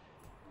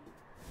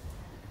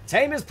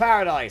 Tamers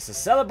Paradise, a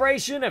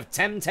celebration of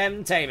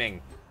Temtem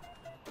taming.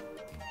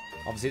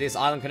 Obviously, this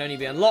island can only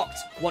be unlocked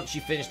once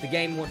you finish the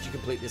game, once you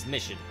complete this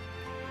mission.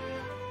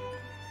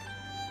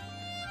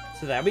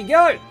 So there we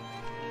go.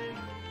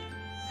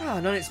 Ah,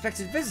 an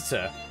unexpected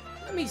visitor.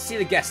 Let me see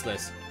the guest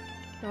list.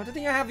 No, I don't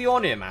think I have you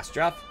on here,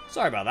 Masterath.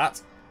 Sorry about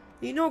that.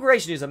 The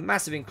inauguration is a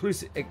massive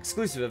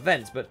exclusive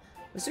event, but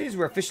as soon as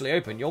we're officially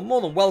open, you're more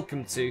than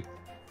welcome to...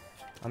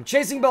 I'm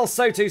chasing Bel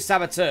Soto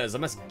saboteurs. I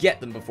must get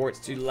them before it's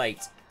too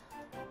late.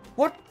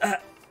 What?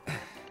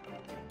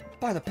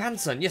 By the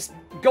Panson. Yes,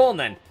 go on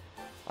then.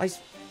 I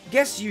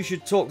guess you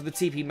should talk to the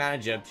TP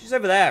manager. She's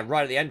over there,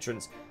 right at the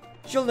entrance.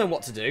 She'll know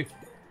what to do.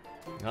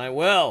 I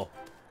will.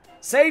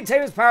 Save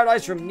Tamers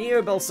Paradise from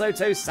Neo Bel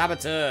Soto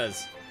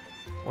saboteurs.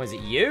 Or is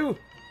it you?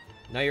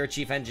 No, you're a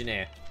chief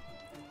engineer.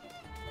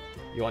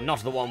 You are not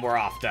the one we're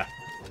after.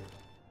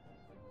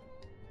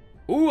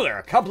 Ooh, there are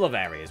a couple of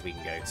areas we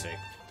can go to.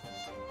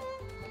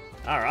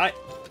 Alright.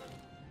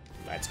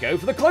 Let's go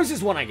for the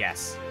closest one, I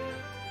guess.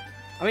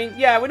 I mean,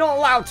 yeah, we're not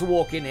allowed to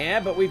walk in here,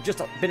 but we've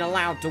just been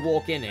allowed to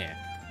walk in here.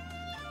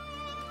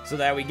 So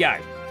there we go.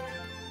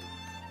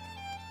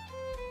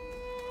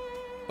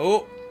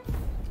 Oh,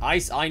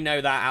 I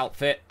know that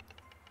outfit.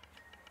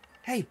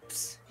 Hey,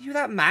 psst, you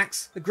that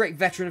Max, the great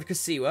veteran of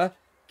Kasiwa?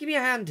 Give me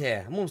a hand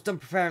here. I'm almost done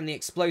preparing the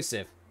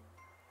explosive.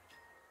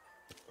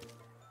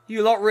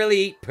 You lot really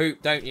eat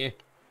poop, don't you?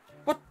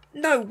 What?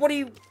 No, what are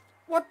you...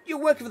 What? You're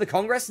working for the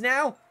Congress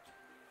now?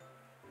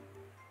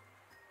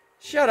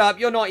 Shut up,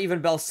 you're not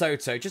even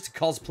Belsoto, just a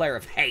cosplayer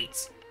of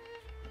hate.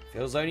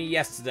 Feels only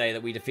yesterday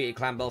that we defeated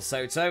Clan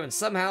Belsoto, and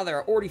somehow there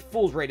are already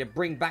fools ready to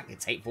bring back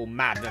its hateful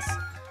madness.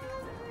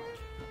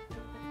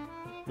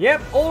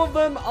 Yep, all of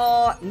them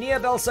are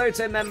near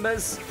Belsoto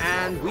members,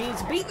 and we need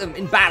to beat them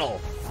in battle.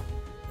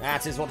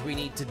 That is what we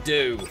need to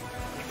do.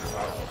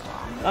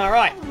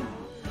 Alright.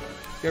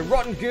 Go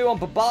Rotten Goo on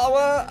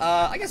Babawa.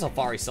 I guess I'll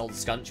Fiery Soul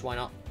Scunch, why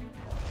not?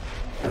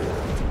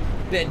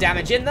 Bit of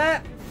damage in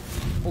there.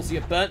 Also,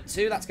 you're burnt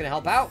too, that's going to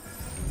help out.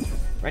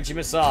 Wrenching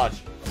Massage.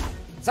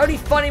 It's only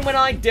funny when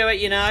I do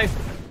it, you know.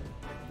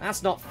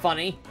 That's not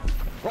funny.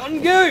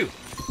 Rotten Goo!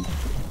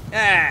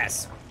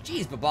 Yes!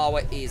 Jeez,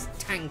 Babawa is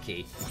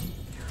tanky.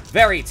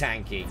 Very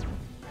tanky.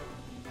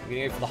 I'm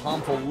going to go for the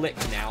harmful lick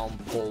now on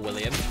poor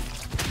William.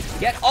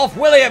 Get off,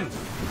 William!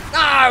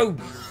 No!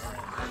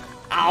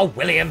 Oh,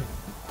 William.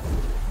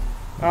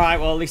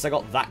 Alright, well, at least I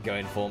got that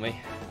going for me.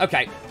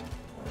 Okay.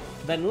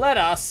 Then let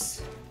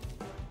us...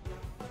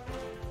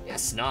 Yeah,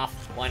 Snarf.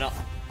 Why not?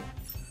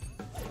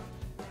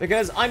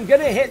 Because I'm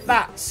gonna hit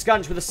that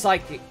Scunch with a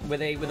psychic,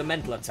 with a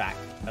mental attack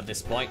at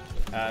this point.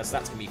 So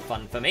that's gonna be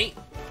fun for me.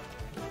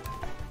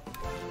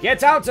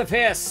 Get out of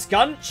here,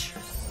 Scunch!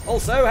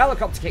 Also,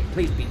 Helicopter Kick,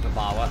 please beat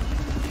Babawa.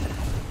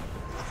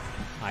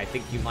 I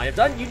think you might have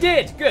done. You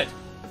did! Good.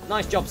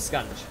 Nice job,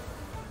 Scunch.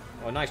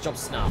 Or nice job,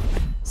 Snarf.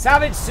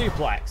 Savage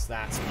Suplex.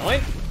 That's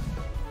annoying.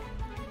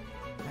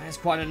 That is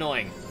quite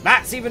annoying.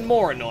 That's even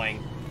more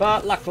annoying.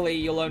 But luckily,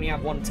 you'll only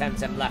have one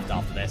Temtem left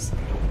after this.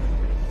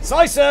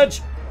 Psy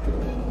Surge!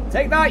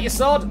 Take that, you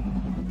sod!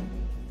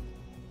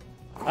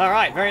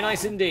 Alright, very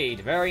nice indeed.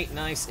 Very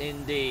nice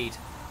indeed.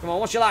 Come on,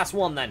 what's your last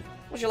one then?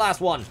 What's your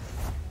last one?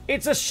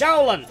 It's a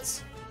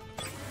Showlant!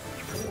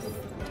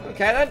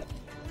 Okay then.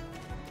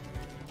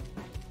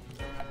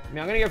 I mean,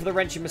 I'm going to go for the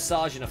Wrenching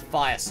Massage and a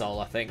Fire Soul,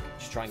 I think.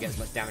 Just try and get as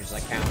much damage as I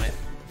can on it.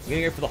 I'm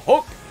going to go for the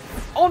Hook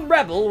on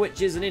Rebel,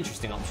 which is an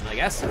interesting option, I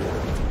guess.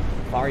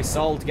 Fiery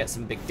Soul to get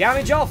some big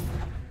damage off.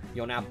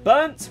 You're now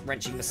burnt.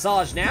 Wrenching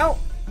Massage now.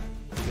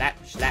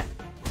 Slap, slap,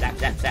 slap,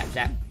 slap, slap,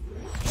 slap.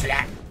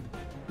 Slap.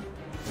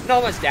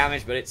 Not much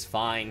damage, but it's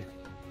fine.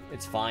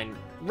 It's fine.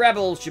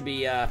 Rebel should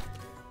be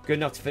good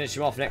enough to finish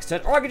you off next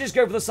turn. Or I could just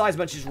go for the Size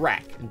Bunch's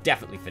Wreck and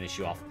definitely finish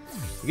you off.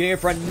 You're going to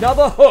go for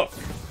another Hook.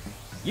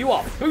 You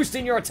are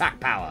boosting your attack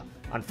power.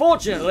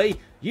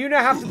 Unfortunately, you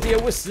now have to deal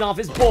with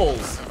Snarf's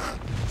balls.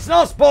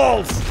 Snarf's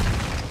balls!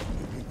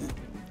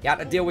 You had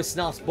to deal with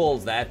Snarf's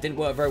balls there. Didn't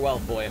work very well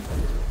for you.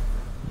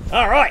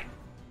 Alright.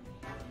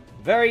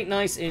 Very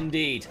nice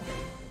indeed.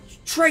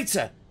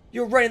 Traitor!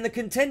 You're running the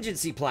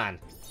contingency plan.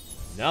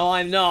 No,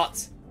 I'm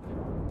not.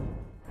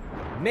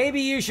 Maybe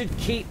you should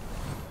keep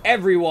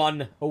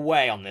everyone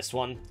away on this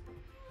one.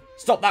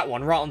 Stop that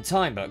one right on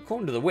time, but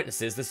according to the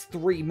witnesses, there's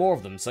 3 more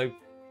of them, so...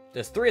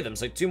 There's 3 of them,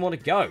 so 2 more to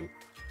go.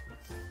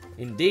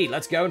 Indeed,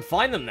 let's go and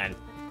find them then.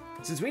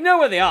 Since we know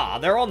where they are,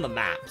 they're on the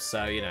map,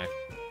 so, you know.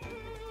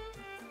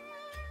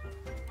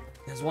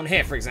 There's one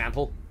here, for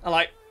example.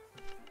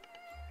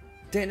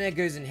 Detonator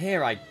goes in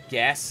here, I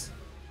guess.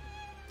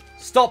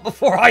 Stop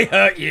before I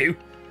hurt you!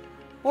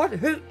 What?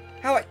 Who?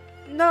 How?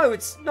 No,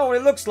 it's not what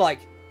it looks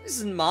like. This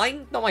isn't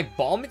mine, not my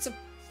bomb, it's a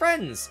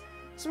friend's.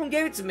 Someone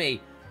gave it to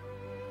me.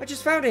 I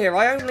just found it here,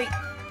 I only...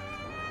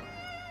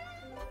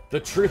 The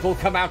truth will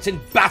come out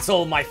in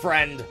battle, my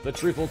friend. The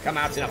truth will come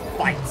out in a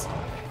fight.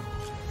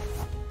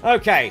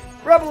 Okay,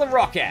 Rebel and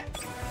Rocket.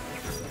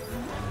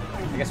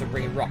 I guess we're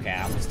bringing Rocket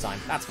out this time.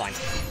 That's fine.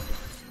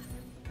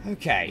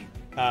 Okay,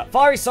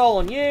 Fiery Soul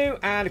on you,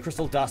 and a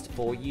Crystal Dust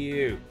for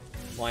you.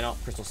 Why not?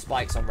 Crystal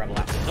Spikes on Rebel,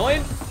 that's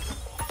annoying.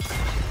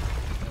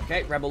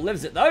 Okay, Rebel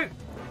lives it though.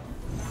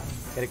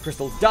 Get a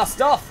Crystal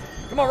Dust off.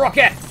 Come on,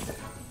 Rocket.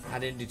 I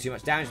didn't do too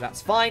much damage,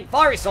 that's fine.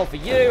 Fiery Soul for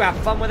you, have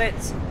fun with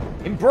it.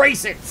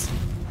 Embrace it.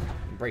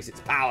 Embrace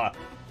its power.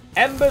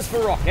 Embers for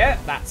Rocket.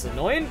 That's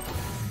annoying.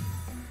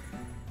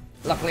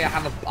 Luckily, I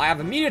have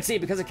immunity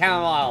because of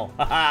Chamomile.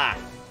 Haha.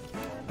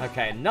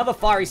 Okay, another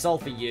Fiery Soul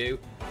for you.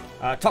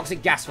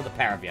 Toxic Gas for the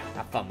pair of you.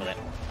 Have fun with it.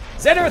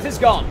 Masterath is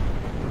gone.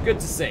 Good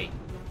to see.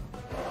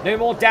 No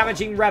more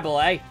damaging Rebel,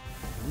 eh?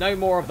 No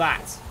more of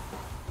that.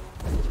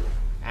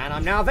 And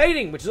I'm now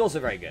evading, which is also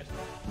very good.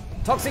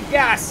 Toxic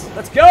Gas.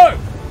 Let's go.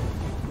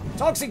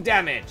 Toxic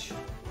damage.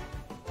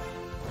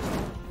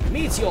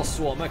 Meteor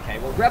Swarm. Okay,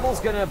 well, Rebel's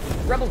gonna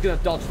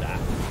dodge that.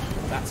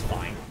 That's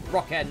fine.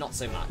 Rocket, not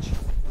so much.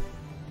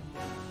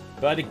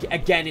 But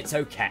again, it's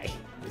okay.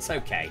 It's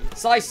okay.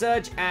 Psy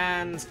Surge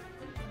and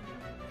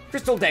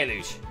Crystal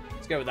Deluge.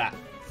 Let's go with that.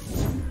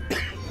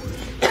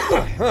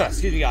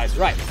 Excuse me, guys.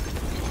 Right.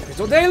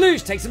 Crystal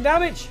Deluge, take some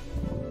damage.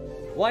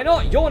 Why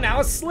not? You're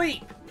now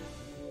asleep.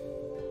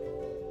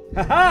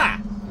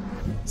 Haha!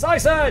 Psy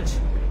Surge!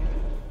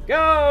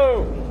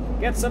 Go!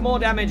 Get some more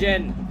damage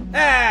in.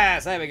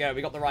 Yes, there we go.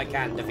 We got the right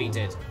can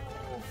defeated.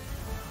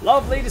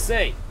 Lovely to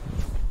see.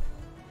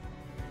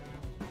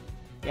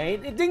 Yeah,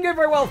 it didn't go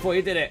very well for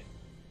you, did it?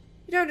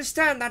 You don't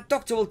understand. That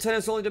doctor will turn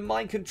us all into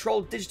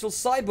mind-controlled digital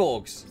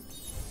cyborgs.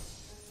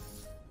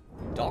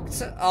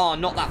 Doctor? Oh,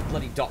 not that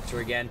bloody doctor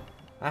again.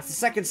 That's the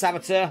second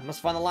saboteur.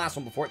 Must find the last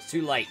one before it's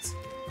too late.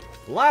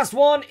 The last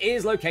one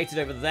is located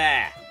over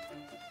there.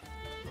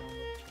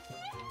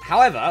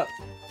 However,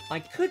 I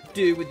could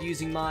do with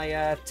using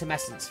my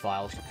Temessence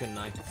file, couldn't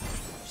I?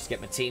 Just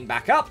get my team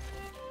back up.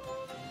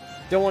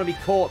 Don't want to be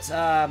caught.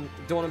 Don't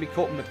want to be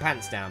caught with my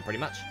pants down, pretty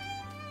much.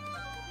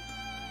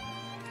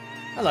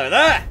 Hello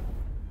there.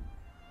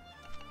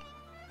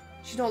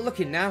 She's not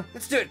looking now.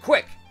 Let's do it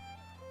quick.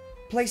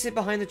 Place it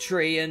behind the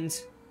tree and...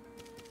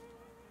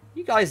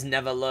 You guys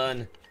never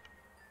learn.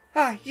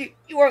 Ah, you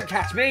won't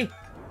catch me.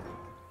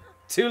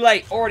 Too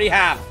late. Already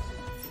have.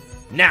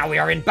 Now we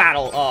are in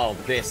battle. Oh,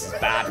 this is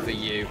bad for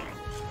you.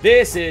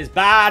 This is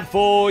bad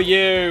for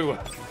you.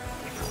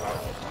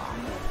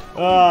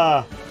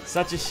 Ah,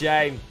 such a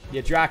shame.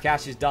 Your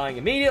Drakash is dying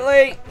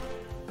immediately.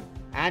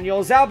 And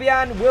your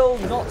Zalbian will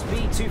not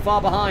be too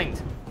far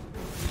behind.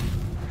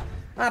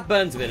 That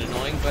burns a bit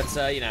annoying,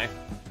 but, you know.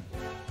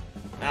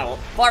 Ah, well.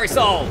 Fiery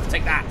Soul,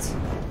 take that.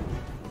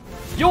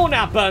 You're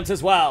now burnt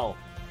as well.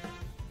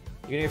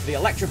 You're going to go for the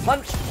Electro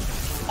Punch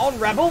on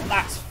Rebel.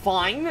 That's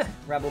fine.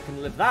 Rebel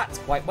can live that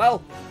quite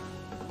well.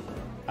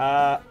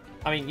 I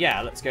mean,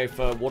 yeah, let's go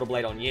for Water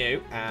Blade on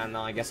you. And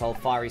I guess I'll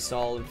Fiery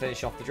Soul and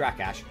finish off the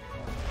Drakash.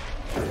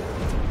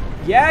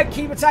 Yeah,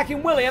 keep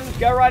attacking William.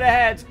 Go right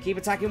ahead. Keep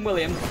attacking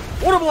William.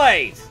 Water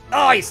Blade.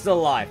 Oh, he's still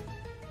alive.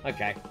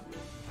 Okay.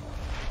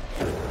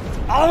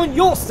 Oh, and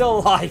you're still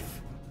alive.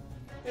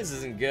 This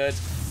isn't good.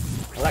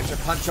 Electro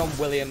Punch on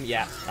William.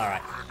 Yeah,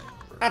 alright.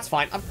 That's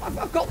fine.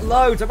 I've got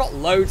loads. I've got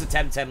loads of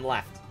Temtem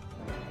left.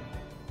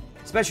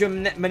 Especially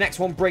when my next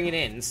one bringing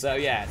in. So,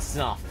 yeah, it's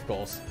Snuff, of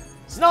course.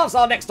 Snuff's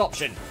our next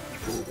option.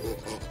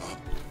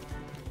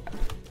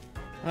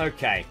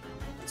 Okay.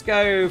 Let's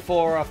go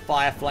for a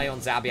Fire Flame on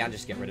Zalbian.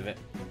 Just get rid of it.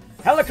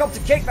 Helicopter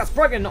Kick. That's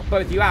probably going to knock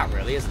both of you out,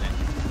 really, isn't it?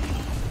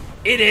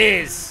 It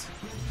is.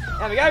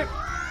 There we go.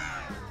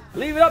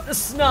 Leave it up to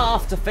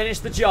Snarf to finish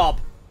the job.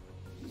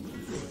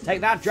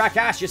 Take that,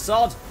 Drakash, you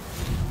sod.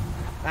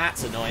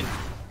 That's annoying.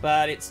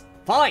 But it's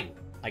fine,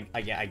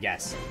 I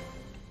guess.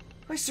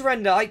 I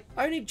surrender. I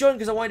only joined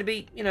because I wanted to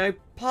be, you know,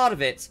 part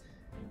of it.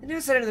 I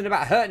never said anything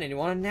about hurting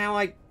anyone, and now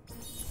I...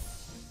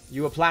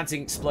 You were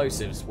planting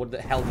explosives. What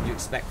the hell did you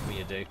expect me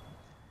to do?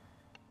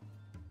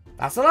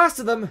 That's the last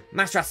of them.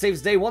 Masterath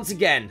saves the day once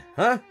again.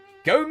 Huh?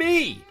 Go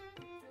me!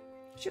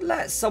 Should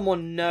let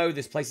someone know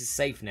this place is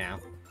safe now.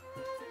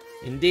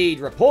 Indeed,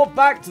 report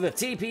back to the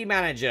TP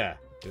manager,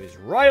 who is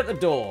right at the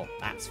door.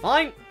 That's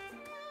fine.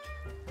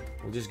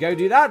 We'll just go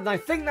do that, and I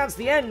think that's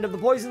the end of the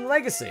Poison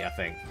Legacy, I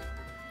think.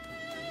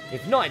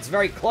 If not, it's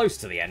very close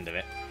to the end of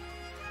it.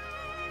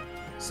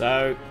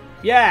 So,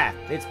 yeah,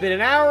 it's been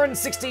an hour and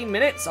 16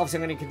 minutes. Obviously,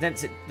 I'm going to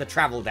condense the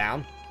travel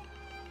down.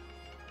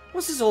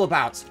 What's this all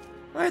about?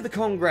 I heard the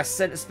Congress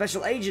sent a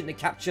special agent to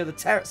capture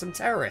some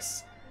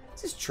terrorists.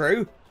 Is this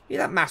true? You hear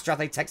that Masterath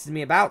they texted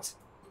me about?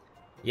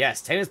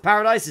 Yes, Tamers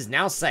Paradise is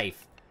now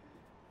safe.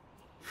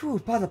 Phew,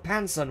 by the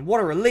Panson,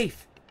 what a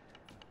relief.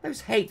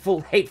 Those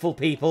hateful, hateful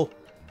people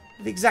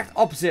are the exact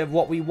opposite of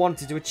what we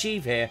wanted to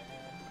achieve here.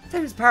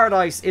 Tamers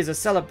Paradise is a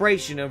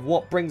celebration of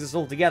what brings us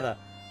all together.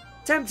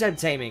 Temtem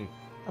taming,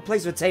 a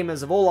place for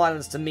tamers of all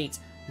islands to meet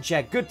and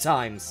share good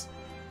times.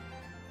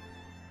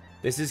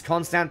 This is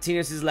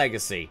Konstantinos'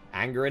 legacy,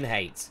 anger and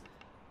hate.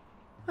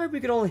 I hope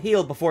we can all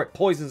heal before it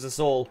poisons us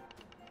all.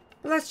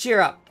 But let's cheer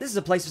up, this is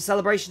a place for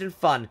celebration and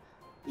fun.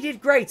 You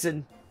did great,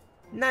 and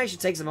now you should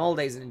take some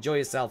holidays and enjoy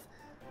yourself.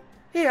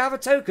 Here, have a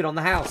token on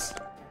the house.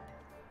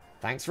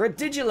 Thanks for a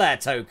Digilair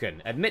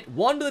token. Admit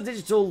one to the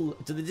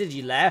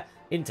Digilair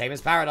in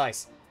Tamers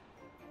Paradise.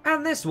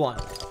 And this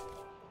one.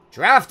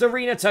 Draft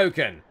Arena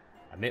token.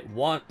 Admit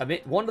one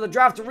to the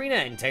Draft Arena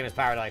in Tamers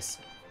Paradise.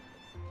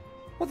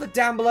 What the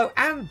down below,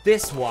 and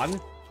this one.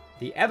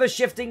 The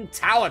Ever-Shifting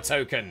Tower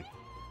token.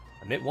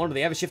 Admit one to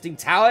the Ever-Shifting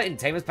Tower in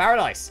Tamers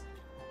Paradise.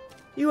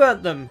 You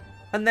earned them,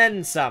 and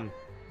then some.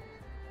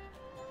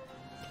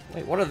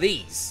 Wait, what are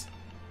these?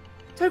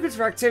 Tokens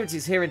for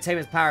activities here in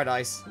Tamers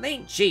Paradise. They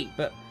ain't cheap,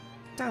 but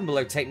down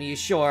below take me, you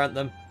sure aren't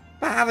them?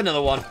 But have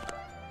another one.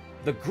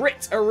 The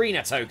Grit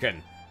Arena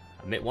token.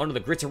 Admit one to the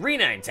Grit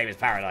Arena in Tamers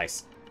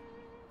Paradise.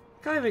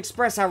 Can't even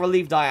express how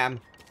relieved I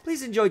am.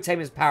 Please enjoy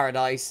Tamers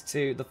Paradise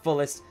to the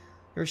fullest.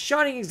 You're a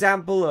shining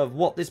example of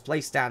what this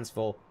place stands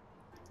for.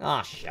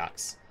 Ah,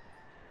 shucks.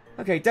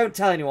 Okay, don't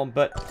tell anyone,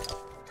 but...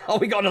 Oh,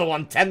 we got another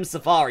one. Thames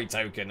Safari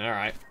token.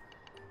 Alright.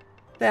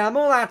 There, I'm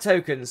all out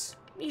tokens.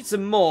 Need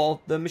some more.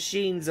 The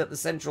machines at the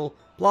Central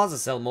Plaza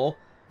sell more.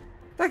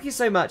 Thank you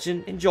so much,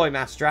 and enjoy,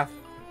 Masterath.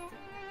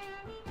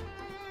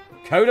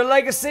 Coda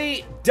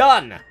Legacy,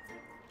 done!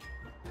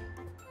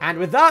 And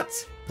with that,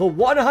 the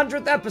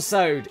 100th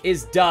episode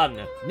is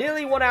done.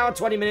 Nearly 1 hour,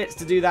 20 minutes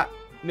to do that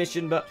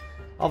mission, but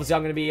obviously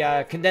I'm going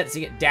to be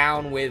condensing it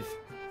down with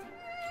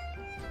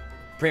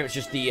pretty much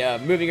just the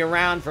moving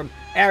around from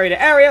area to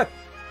area.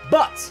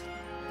 But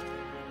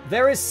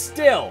there is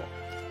still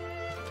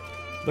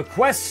the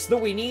quests that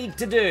we need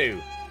to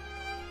do.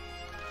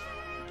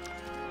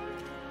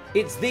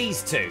 It's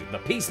these two, the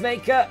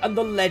Peacemaker and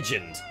the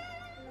Legend.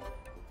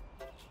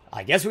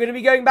 I guess we're going to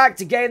be going back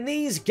to getting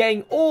these,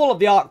 getting all of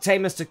the Arc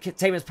Tamers to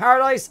Tamers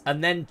Paradise,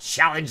 and then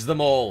challenge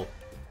them all.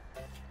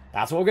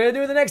 That's what we're going to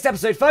do in the next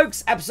episode,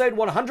 folks. Episode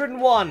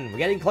 101. We're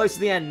getting close to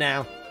the end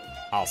now.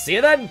 I'll see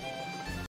you then.